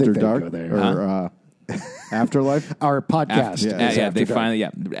 I don't After think they Dark go there. or Afterlife? Our podcast. They finally,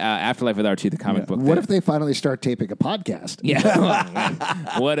 Afterlife with Archie, the comic book. What if they finally start taping a podcast? Yeah,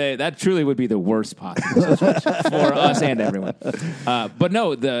 that truly would be the worst possible situation for us and everyone. But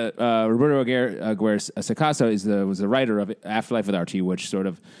no, the Roberto Aguirre Sacasa was the writer of Afterlife with Archie, which sort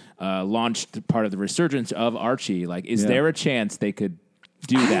of launched part of the resurgence of Archie. Like, is there a chance they could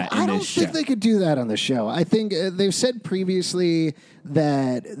do that in this show? I don't think they could do that on the show. I think they've said previously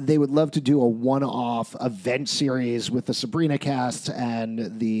that they would love to do a one-off event series with the Sabrina cast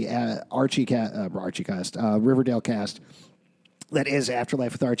and the Riverdale cast. That is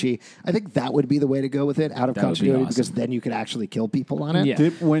Afterlife with Archie. I think that would be the way to go with it, out of continuity, because then you could actually kill people on it. Yeah.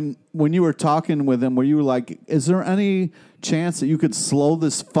 When you were talking with him, were you like, is there any chance that you could slow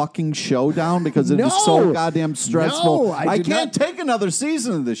this fucking show down because it is so goddamn stressful? No, I can't take another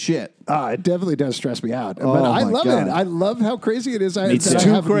season of this shit. It definitely does stress me out. But I love it. I love how crazy it is. I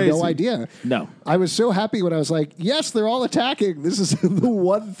have no idea. No. I was so happy when I was like, yes, they're all attacking. This is the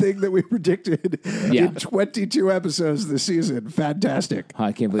one thing that we predicted in 22 episodes this season. Fantastic.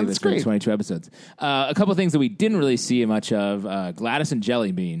 I can't believe it's been 22 episodes. A couple of things that we didn't really see much of. Gladys and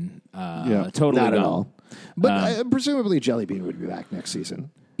Jellybean. Totally not gone. at all. But presumably Jellybean would be back next season.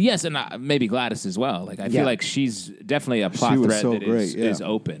 Yes, and maybe Gladys as well. Like, I feel like she's definitely a plot thread that is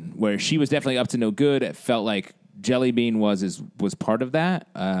open, where she was definitely up to no good. It felt like Jellybean was part of that.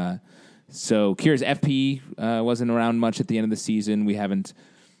 So curious, FP wasn't around much at the end of the season. We haven't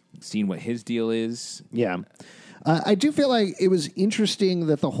seen what his deal is. Yeah. I do feel like it was interesting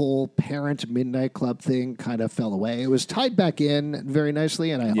that the whole parent midnight club thing kind of fell away. It was tied back in very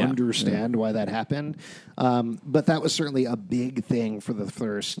nicely, and I understand why that happened. But that was certainly a big thing for the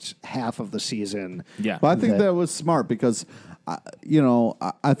first half of the season. Yeah. But I think that was smart because, I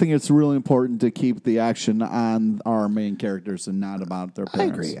think it's really important to keep the action on our main characters and not about their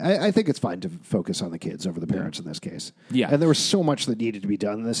parents. I agree. I think it's fine to focus on the kids over the parents in this case. Yeah. And there was so much that needed to be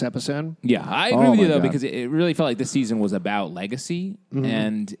done in this episode. Yeah, I agree with you, though, because it really felt like this season was about legacy,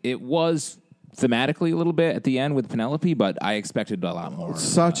 and it was thematically a little bit at the end with Penelope, but I expected a lot more.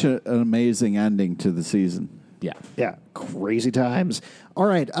 Such an amazing ending to the season. Yeah. Yeah, crazy times. All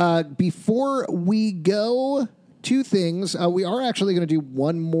right, before we go, two things. We are actually going to do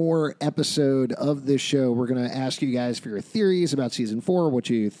one more episode of this show. We're going to ask you guys for your theories about Season 4, what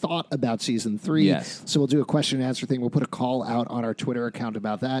you thought about Season 3. Yes. So we'll do a question and answer thing. We'll put a call out on our Twitter account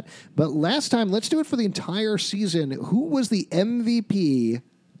about that. But last time, let's do it for the entire season. Who was the MVP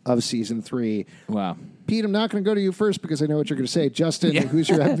of Season 3? Wow. Pete, I'm not going to go to you first because I know what you're going to say. Justin, who's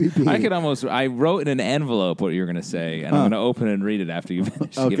your MVP? I wrote in an envelope what you were going to say, and I'm going to open it and read it after you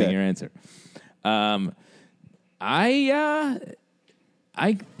finish giving your answer. I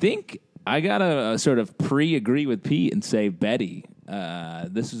think I got to sort of pre-agree with Pete and say Betty.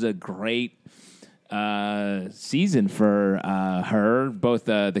 This was a great season for her. Both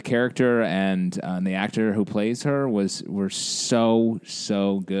the character and the actor who plays her were so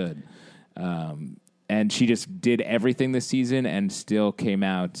good. And she just did everything this season and still came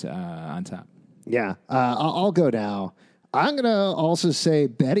out on top. Yeah. I'll go now. I'm going to also say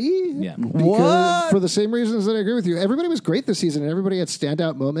Betty. Yeah. Because for the same reasons that I agree with you. Everybody was great this season, and everybody had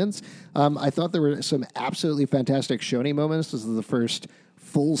standout moments. I thought there were some absolutely fantastic Shoney moments. This is the first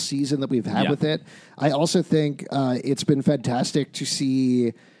full season that we've had with it. I also think it's been fantastic to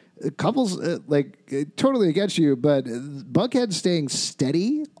see couples, totally against you, but Buckhead staying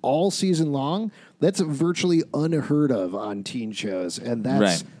steady all season long, that's virtually unheard of on teen shows, and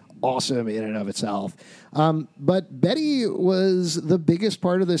that's awesome in and of itself. But Betty was the biggest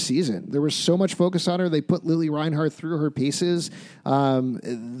part of the season. There was so much focus on her. They put Lily Reinhart through her paces.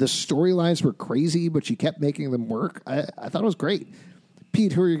 The storylines were crazy, but she kept making them work. I thought it was great.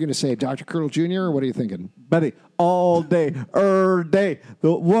 Pete, who are you going to say? Dr. Curdle Jr., or what are you thinking? Betty, all day, day.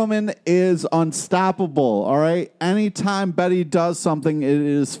 The woman is unstoppable, all right? Anytime Betty does something, it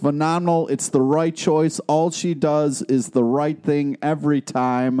is phenomenal. It's the right choice. All she does is the right thing every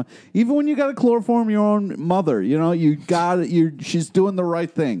time. Even when you got to chloroform your own mother, she's doing the right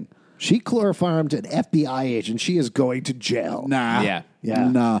thing. She chloroformed an FBI agent. She is going to jail. Nah. Yeah.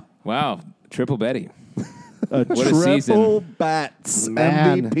 Nah. Wow. Triple Betty. A What a triple season. bats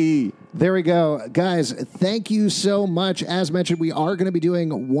Man. MVP. There we go. Guys, thank you so much. As mentioned, we are going to be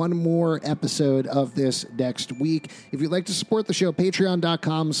doing one more episode of this next week. If you'd like to support the show,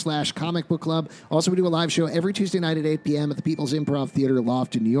 patreon.com/Comic Book Club. Also, we do a live show every Tuesday night at 8 p.m. at the People's Improv Theater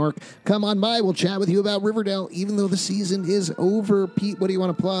Loft in New York. Come on by. We'll chat with you about Riverdale, even though the season is over. Pete, what do you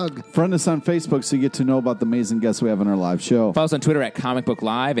want to plug? Friend us on Facebook so you get to know about the amazing guests we have on our live show. Follow us on Twitter at Comic Book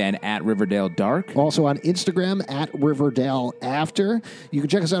Live and at Riverdale Dark. Also on Instagram at Riverdale After. You can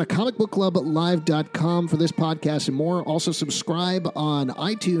check us out at comicbookclublive.com for this podcast and more. Also subscribe on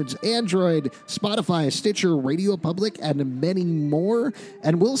iTunes, Android, Spotify, Stitcher, Radio Public, and many more.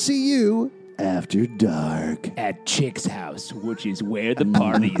 And we'll see you after dark. At Chick's house, which is where the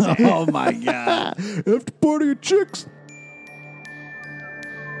party's at. Oh, my God. After party at Chicks.